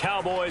there for the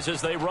Cowboys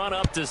as they run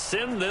up to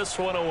send this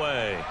one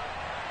away.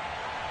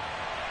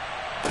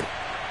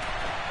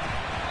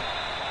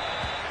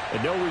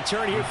 And no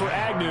return here for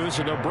Agnew,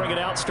 so they'll bring it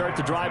out, start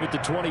the drive at the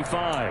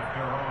 25.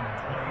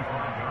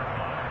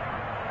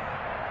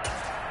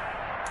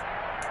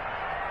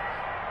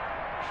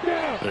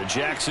 The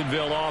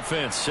Jacksonville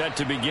offense set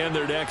to begin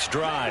their next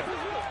drive.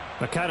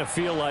 I kind of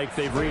feel like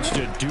they've reached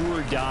a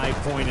do-or-die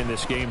point in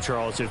this game,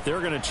 Charles. If they're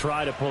going to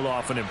try to pull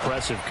off an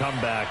impressive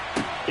comeback,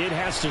 it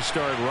has to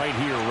start right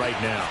here, right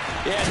now.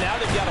 Yeah, now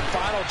they've got a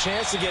final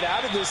chance to get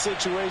out of this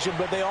situation,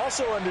 but they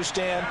also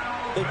understand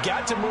they've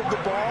got to move the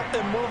ball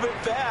and move it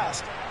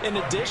fast. In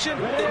addition,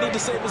 they need to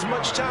save as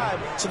much time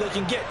so they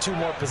can get 2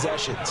 more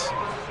possessions.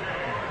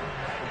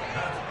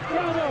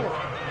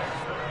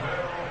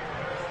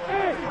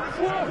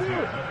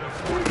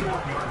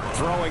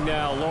 Throwing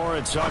now,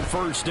 Lawrence on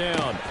first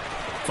down.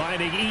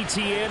 Finding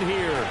ETN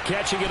here,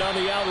 catching it on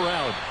the out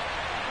route.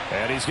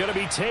 And he's going to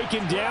be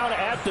taken down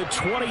at the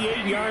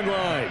 28-yard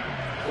line.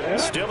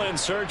 Still in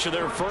search of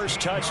their first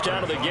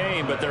touchdown of the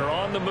game, but they're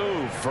on the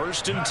move.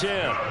 1st and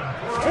 10.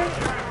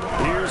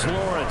 Here's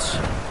Lawrence.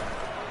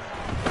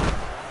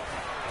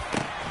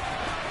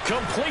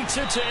 Completes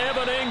it to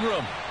Evan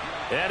Ingram.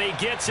 And he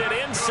gets it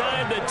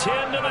inside the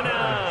 10 to the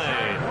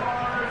 9.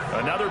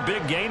 Another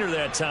big gainer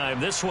that time.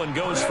 This one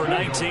goes for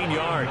 19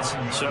 yards.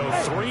 So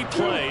 3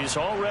 plays,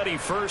 already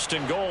 1st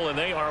and goal, and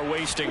they are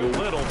wasting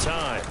little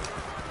time.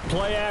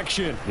 Play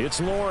action. It's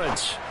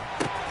Lawrence.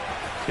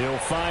 He'll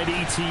find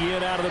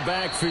ETN out of the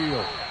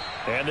backfield.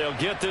 And they'll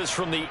get this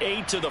from the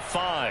 8 to the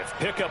 5.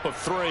 Pickup of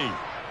 3.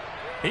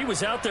 He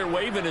was out there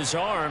waving his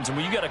arms, and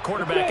when you got a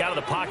quarterback out of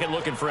the pocket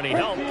looking for any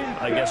help,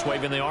 I guess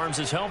waving the arms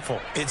is helpful.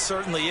 It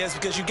certainly is,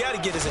 because you got to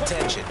get his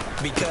attention,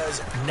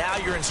 because now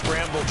you're in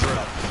scramble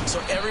drill.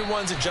 So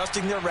everyone's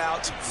adjusting their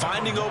routes,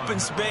 finding open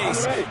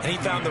space, and he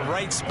found the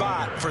right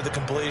spot for the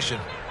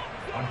completion.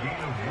 A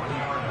gain of 1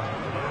 yard.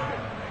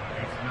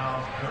 It's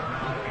now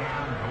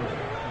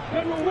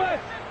 3rd and goal.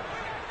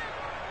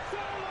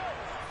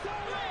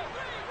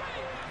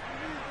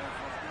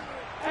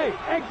 Hey,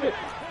 exit.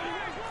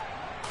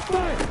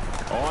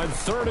 On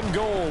 3rd and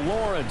goal,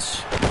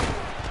 Lawrence.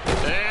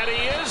 And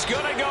he is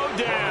going to go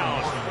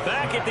down.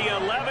 Back at the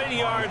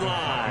 11-yard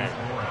line.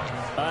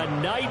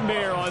 A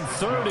nightmare on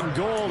 3rd and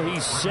goal.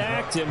 He's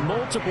sacked, and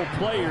multiple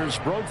players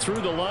broke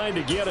through the line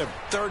to get him.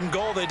 3rd and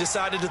goal, they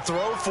decided to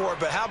throw for it,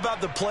 but how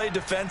about the play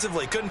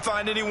defensively? Couldn't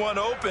find anyone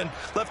open.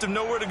 Left him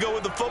nowhere to go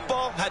with the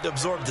football. Had to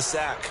absorb the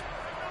sack.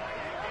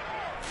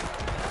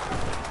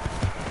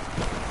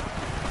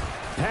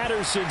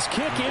 Patterson's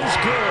kick is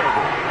good.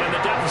 And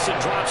the deficit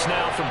drops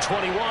now from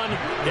 21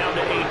 down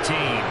to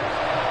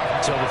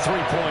 18. So the 3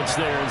 points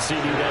there, and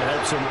CD, that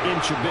helps them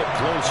inch a bit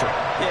closer.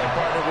 Yeah,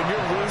 partner, when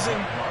you're losing,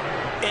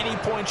 any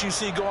points you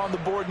see go on the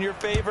board in your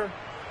favor,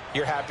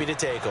 you're happy to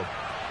take them.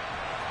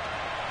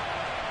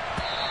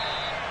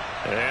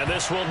 And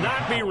this will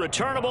not be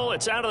returnable.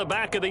 It's out of the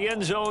back of the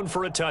end zone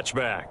for a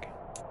touchback.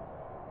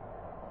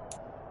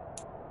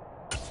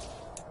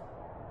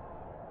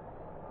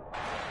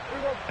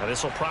 And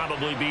this will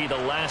probably be the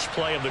last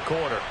play of the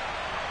quarter.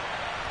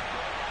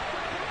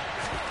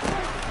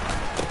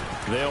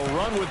 They'll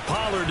run with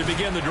Pollard to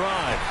begin the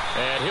drive.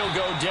 And he'll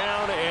go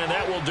down, and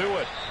that will do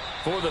it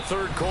for the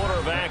 3rd quarter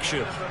of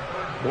action.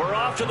 We're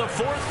off to the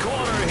 4th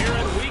quarter here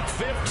in Week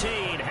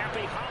 15.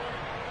 Happy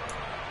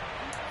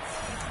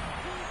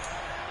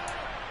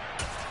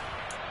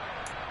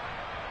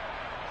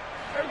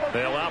holidays.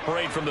 They'll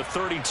operate from the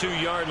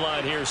 32-yard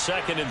line here,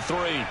 2nd and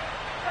 3.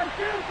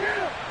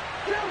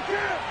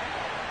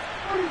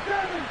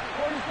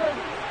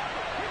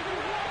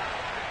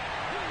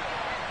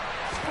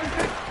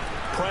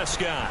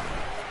 Prescott.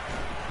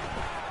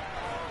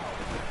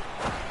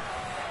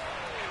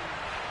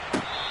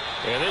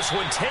 And this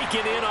one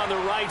taken in on the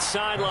right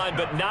sideline,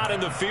 but not in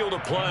the field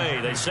of play.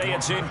 They say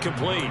it's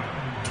incomplete.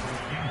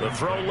 The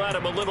throw led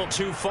him a little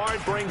too far.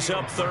 It brings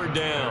up 3rd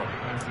down.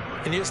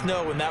 And you just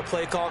know when that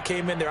play call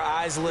came in, their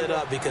eyes lit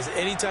up, because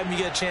anytime you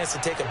get a chance to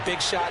take a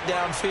big shot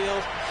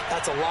downfield,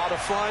 that's a lot of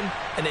fun,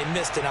 and they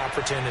missed an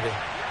opportunity.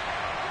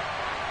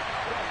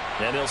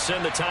 And they'll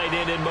send the tight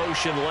end in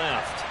motion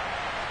left.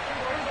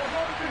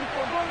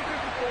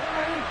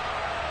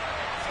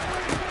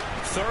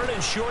 3rd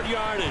and short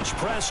yardage,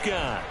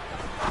 Prescott.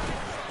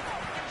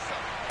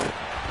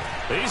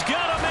 He's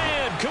got a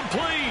man,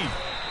 complete.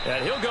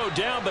 And he'll go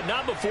down, but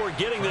not before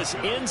getting this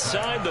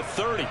inside the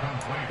 30.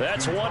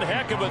 That's one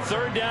heck of a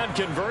 3rd down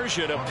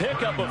conversion, a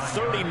pickup of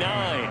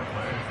 39.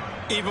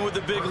 Even with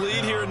the big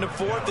lead here in the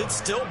 4th, it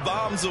still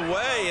bombs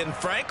away, and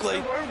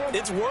frankly,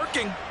 it's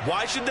working.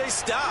 Why should they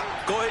stop?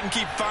 Go ahead and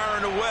keep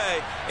firing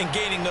away and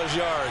gaining those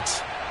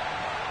yards.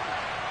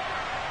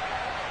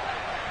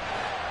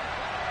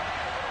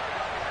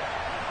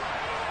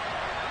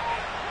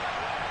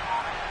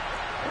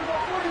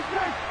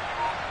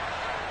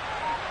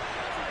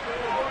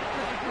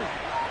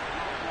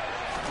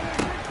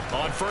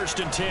 On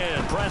 1st and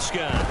 10,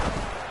 Prescott.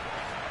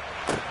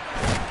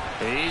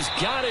 He's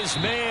got his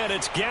man.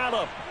 It's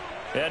Gallup.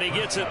 And he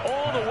gets it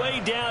all the way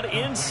down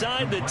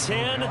inside the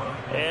 10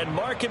 and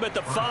mark him at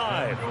the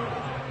 5.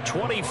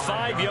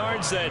 25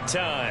 yards that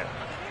time.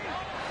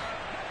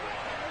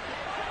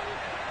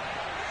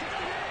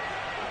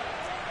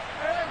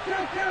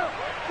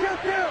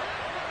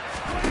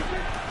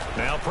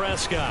 Now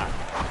Prescott.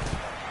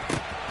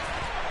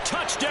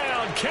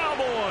 Touchdown,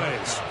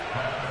 Cowboys.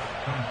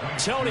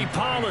 Tony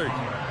Pollard,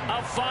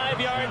 a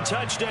 5-yard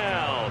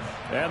touchdown.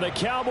 And the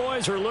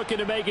Cowboys are looking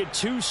to make it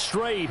 2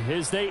 straight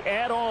as they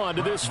add on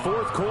to this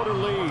fourth-quarter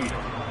lead.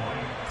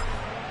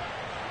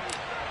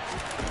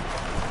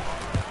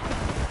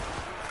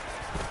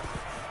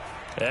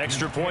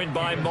 Extra point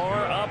by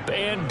Moore, up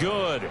and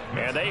good.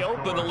 And they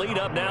open the lead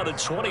up now to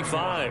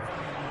 25.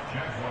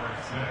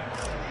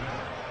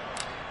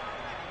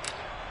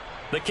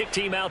 The kick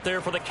team out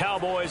there for the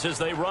Cowboys as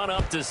they run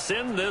up to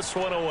send this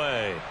one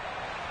away.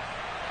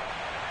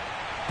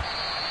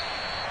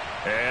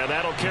 And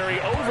that'll carry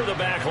over the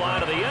back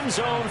line of the end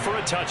zone for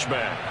a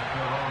touchback.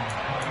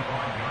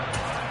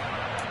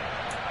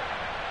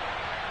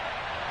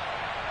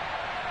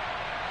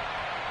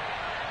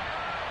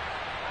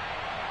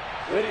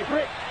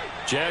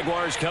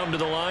 Jaguars come to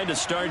the line to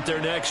start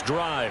their next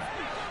drive.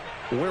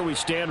 Where we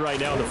stand right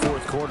now in the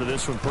fourth quarter,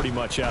 this one pretty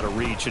much out of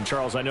reach. And,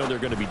 Charles, I know they're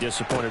going to be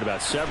disappointed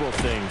about several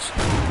things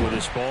with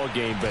this ball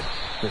game, but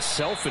the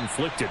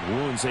self-inflicted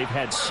wounds, they've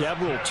had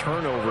several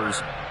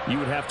turnovers. You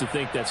would have to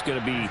think that's going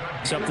to be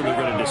something they're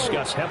going to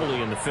discuss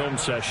heavily in the film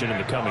session in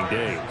the coming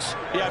days.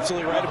 You're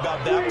absolutely right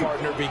about that,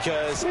 partner,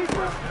 because they're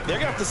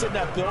going to have to sit in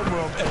that film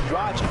room and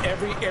watch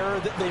every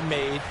error that they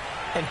made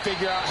and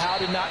figure out how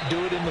to not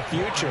do it in the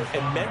future.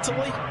 And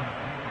mentally,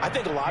 I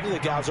think a lot of the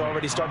guys are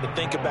already starting to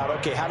think about,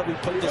 okay, how do we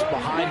put this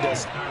behind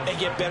us and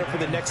get better for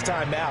the next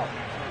time out?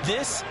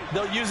 This,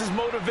 they'll use as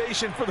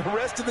motivation for the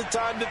rest of the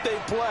time that they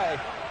play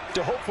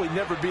to hopefully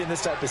never be in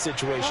this type of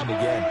situation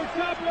again.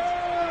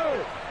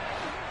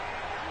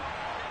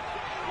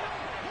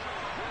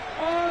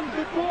 On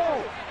the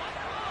ball.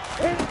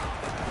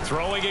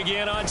 Throwing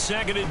again on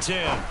 2nd and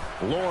 10.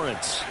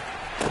 Lawrence.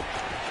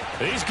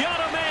 He's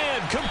got a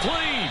man,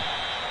 complete.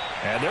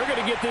 And they're going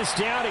to get this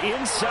down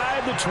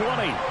inside the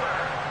 20.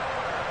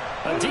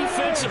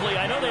 Defensively,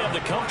 I know they have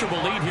the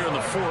comfortable lead here in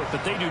the fourth,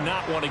 but they do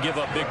not want to give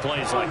up big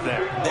plays like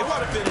that. They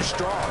want to finish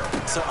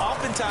strong. So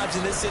oftentimes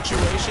in this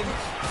situation,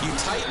 you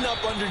tighten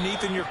up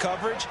underneath in your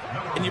coverage,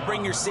 and you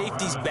bring your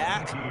safeties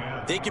back.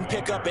 They can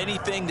pick up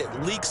anything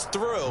that leaks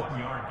through.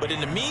 But in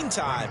the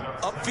meantime,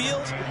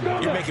 upfield,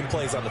 you're making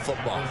plays on the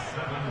football.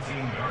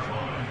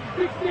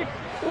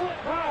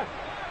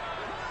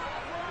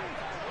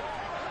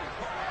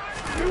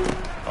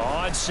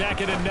 On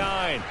 2nd and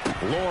 9.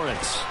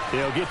 Lawrence.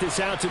 He'll get this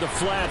out to the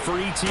flat for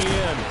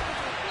ETN.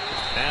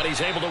 And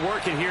he's able to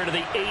work it here to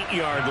the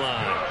 8-yard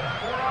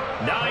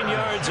line. 9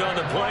 yards on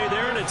the play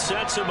there, and it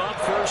sets him up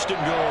 1st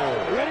and goal.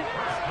 Ready?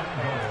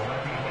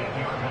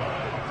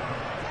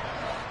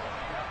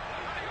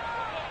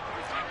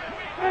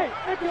 Hey,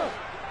 Echo.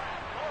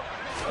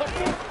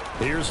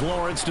 Here's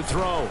Lawrence to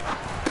throw.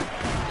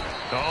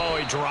 Oh,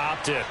 he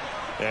dropped it.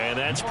 And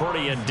that's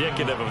pretty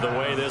indicative of the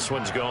way this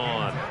one's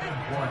gone.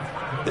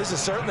 This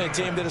is certainly a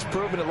team that has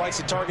proven it likes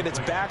to target its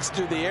backs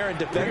through the air, and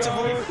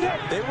defensively,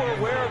 they were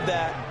aware of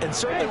that and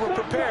certainly were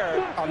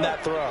prepared on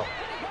that throw.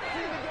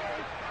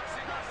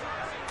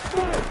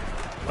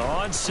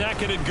 On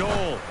 2nd and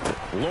goal.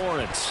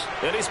 Lawrence.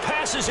 And his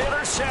pass is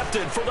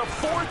intercepted for the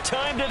 4th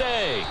time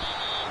today.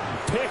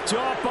 Picked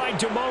off by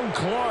Damone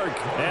Clark.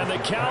 And the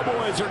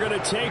Cowboys are going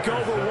to take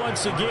over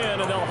once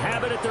again, and they'll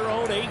have it at their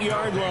own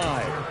 8-yard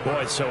line.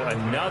 Boy, so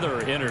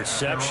another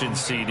interception,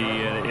 CD,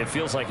 and it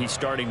feels like he's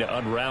starting to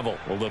unravel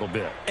a little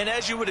bit. And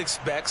as you would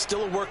expect,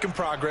 still a work in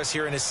progress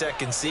here in his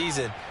 2nd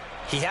season.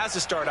 He has to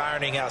start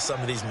ironing out some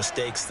of these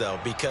mistakes, though,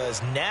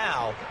 because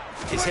now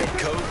his head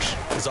coach,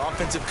 his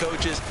offensive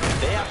coaches,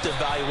 they have to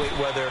evaluate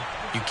whether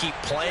you keep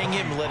playing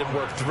him and let him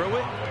work through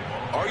it,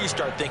 or you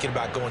start thinking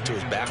about going to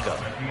his backup.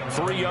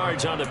 3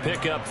 yards on the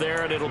pickup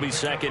there, and it'll be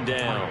 2nd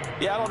down.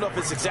 Yeah, I don't know if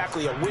it's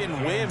exactly a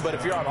win-win, but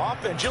if you're on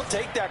offense, you'll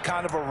take that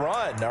kind of a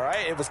run, all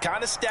right? It was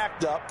kind of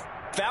stacked up,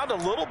 found a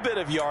little bit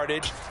of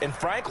yardage, and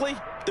frankly,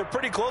 they're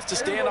pretty close to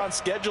staying on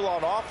schedule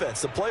on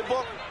offense. The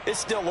playbook is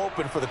still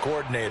open for the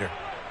coordinator.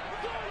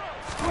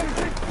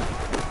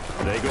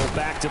 They go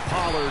back to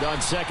Pollard on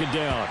 2nd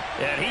down.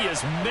 And he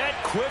is met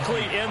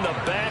quickly in the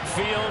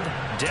backfield.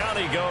 Down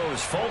he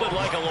goes, folded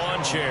like a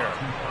lawn chair.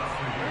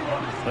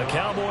 The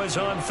Cowboys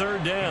on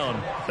 3rd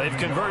down. They've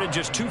converted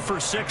just 2 for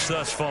 6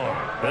 thus far.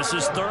 This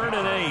is 3rd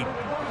and 8.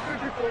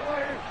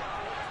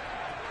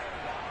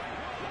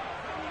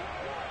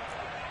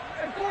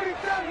 And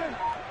 47.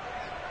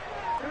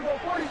 Here we go,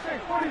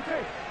 46,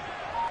 46.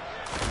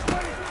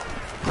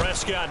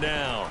 Prescott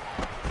now.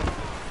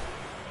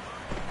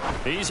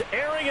 He's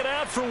airing it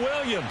out for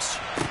Williams.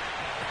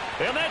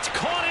 And that's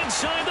caught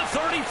inside the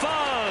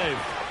 35.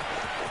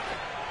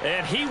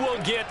 And he will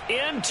get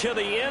into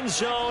the end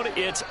zone.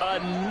 It's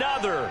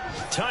another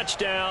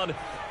touchdown.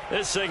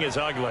 This thing is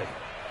ugly.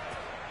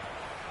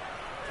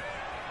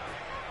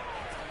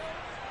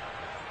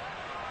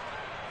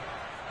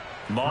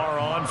 Marr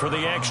on for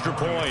the extra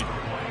point.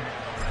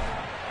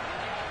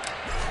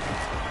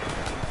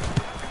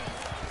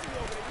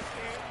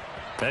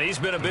 And he's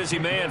been a busy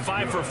man,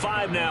 5 for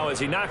 5 now as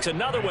he knocks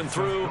another one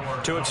through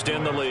to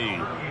extend the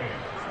lead.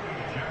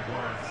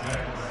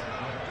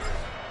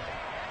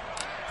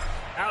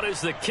 out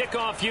is the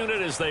kickoff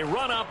unit as they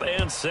run up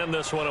and send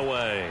this one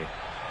away.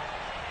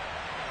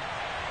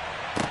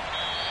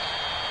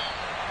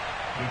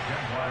 The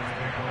Jaguars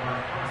take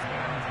over first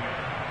down and 10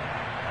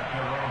 at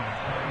their own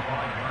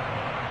 35-yard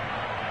line.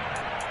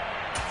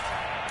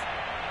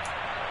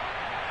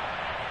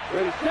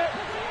 Ready, set.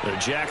 The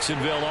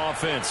Jacksonville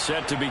offense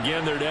set to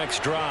begin their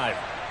next drive.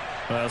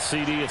 Well,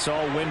 CD, it's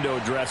all window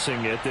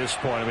dressing at this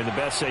point. I mean, the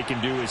best they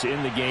can do is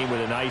in the game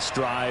with a nice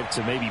drive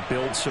to maybe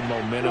build some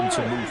momentum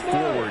to move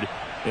forward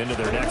into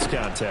their next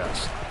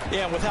contest.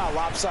 Yeah, and with how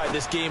lopsided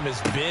this game has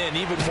been,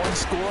 even one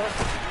score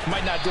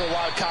might not do a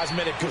lot of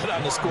cosmetic good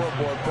on the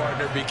scoreboard,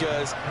 partner,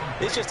 because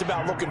it's just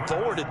about looking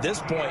forward at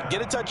this point.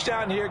 Get a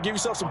touchdown here, give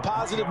yourself some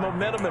positive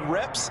momentum and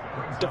reps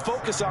to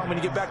focus on when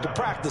you get back to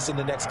practice in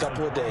the next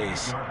couple of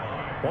days.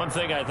 One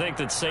thing I think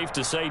that's safe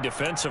to say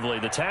defensively,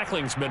 the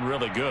tackling's been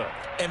really good.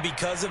 And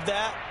because of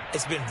that,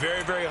 it's been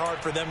very, very hard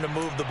for them to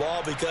move the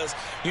ball because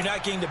you're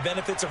not getting the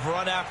benefits of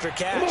run after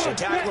catch. You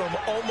tackle them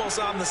almost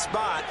on the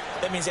spot.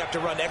 That means you have to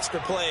run extra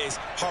plays,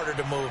 harder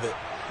to move it.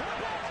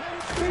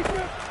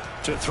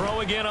 To throw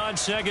again on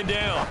second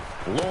down.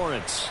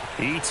 Lawrence.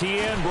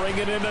 ETN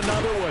bringing in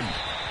another one.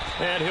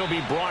 And he'll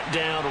be brought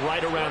down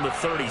right around the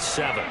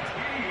 37.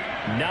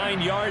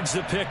 9 yards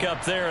to pick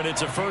up there, and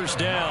it's a first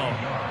down.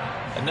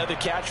 Another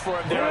catch for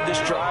him there on this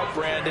drive,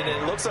 Brandon,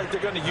 and it looks like they're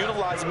going to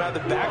utilize him out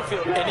of the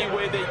backfield any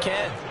way they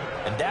can.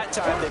 And that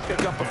time they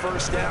pick up a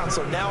first down.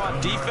 So now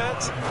on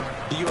defense,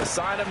 do you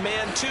assign a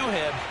man to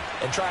him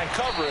and try and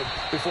cover it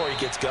before he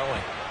gets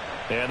going?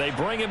 And they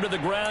bring him to the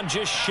ground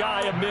just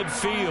shy of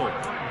midfield.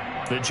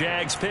 The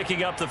Jags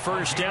picking up the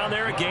first down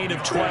there, a gain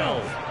of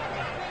 12.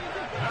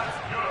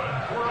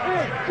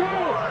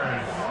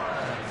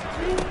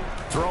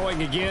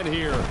 Throwing again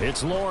here,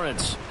 it's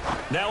Lawrence.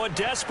 Now a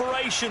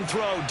desperation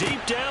throw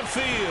deep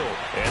downfield.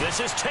 And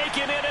this is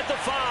taken in at the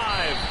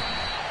 5.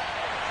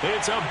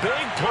 It's a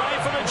big play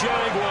for the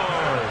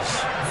Jaguars.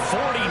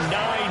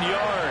 49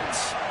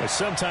 yards.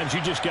 Sometimes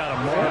you just got to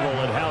marvel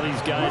at how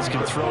these guys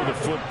can throw the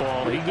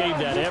football. He gave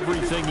that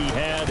everything he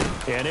had,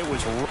 and it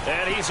was...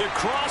 And he's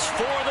across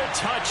for the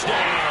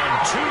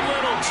touchdown. Too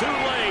little, too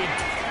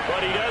late.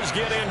 But he does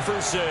get in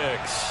for 6.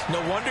 No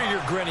wonder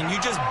you're grinning.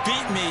 You just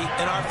beat me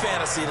in our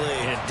fantasy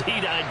league.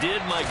 Indeed I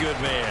did, my good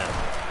man.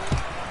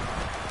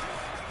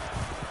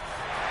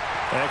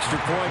 Extra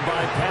point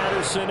by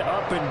Patterson,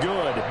 up and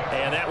good.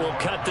 And that will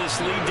cut this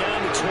lead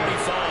down to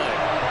 25.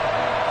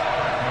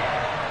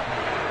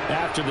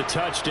 After the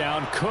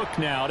touchdown, Cook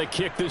now to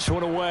kick this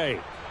one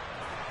away.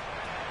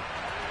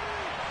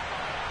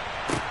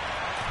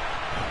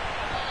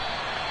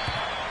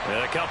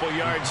 And a couple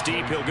yards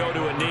deep, he'll go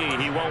to a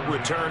knee. He won't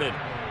return it.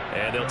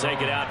 And they'll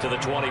take it out to the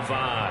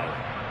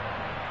 25.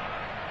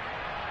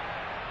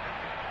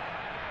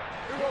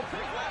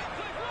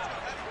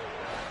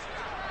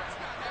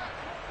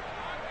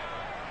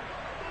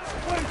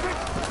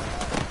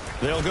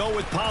 They'll go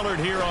with Pollard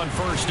here on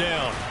first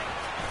down.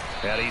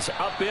 And he's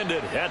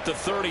upended at the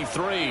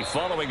 33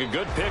 following a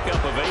good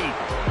pickup of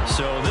 8.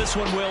 So this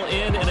one will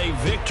end in a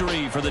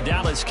victory for the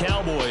Dallas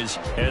Cowboys.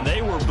 And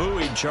they were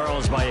buoyed,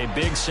 Charles, by a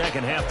big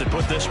second half that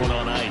put this one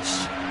on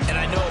ice. And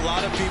I know a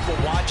lot of people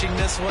watching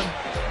this one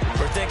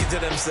were thinking to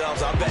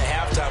themselves, I bet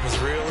halftime was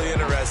really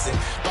interesting.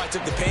 Probably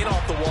took the paint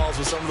off the walls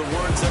with some of the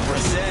words that were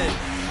said.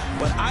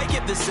 But I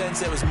get the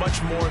sense it was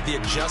much more of the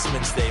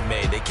adjustments they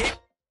made. They came...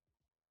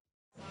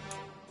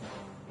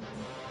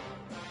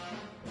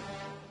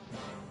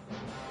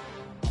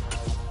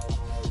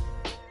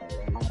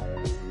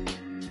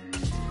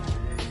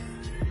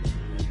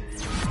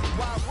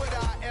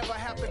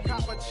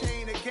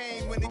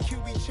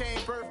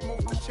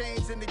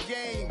 In the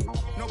game,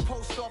 no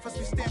post office,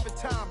 we stamping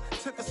time.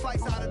 Took a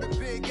slice out of the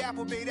big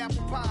apple, made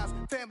apple pies,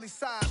 family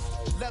size.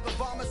 Leather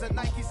bombers and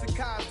Nike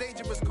Sacai's,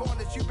 dangerous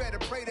corners. You better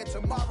pray that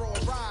tomorrow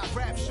arrives.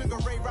 Rap Sugar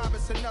Ray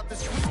Robinson, nothing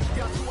sweet.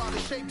 Y'all too out of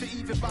shape to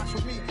even box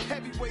with me.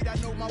 Heavyweight, I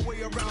know my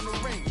way around the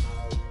ring.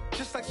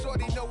 Just like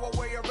Shorty know her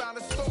way around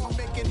the storm.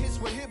 Making hits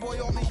with Hit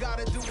Boy, all he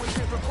gotta do is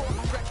hit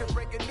record. Record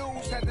breaking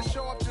news, had to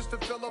show up just to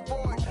fill a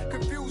void.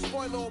 Confused,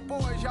 spoil little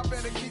boys, y'all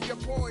better keep your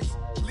poise.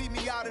 Leave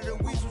me out of the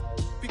weasel.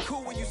 Be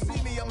cool when you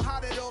see me, I'm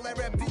hot at all that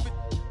rap deep.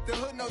 The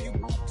hood know you,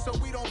 so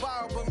we don't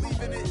borrow,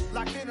 believe in it.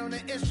 Locked in on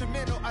the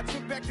instrumental, I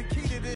took back the key to this.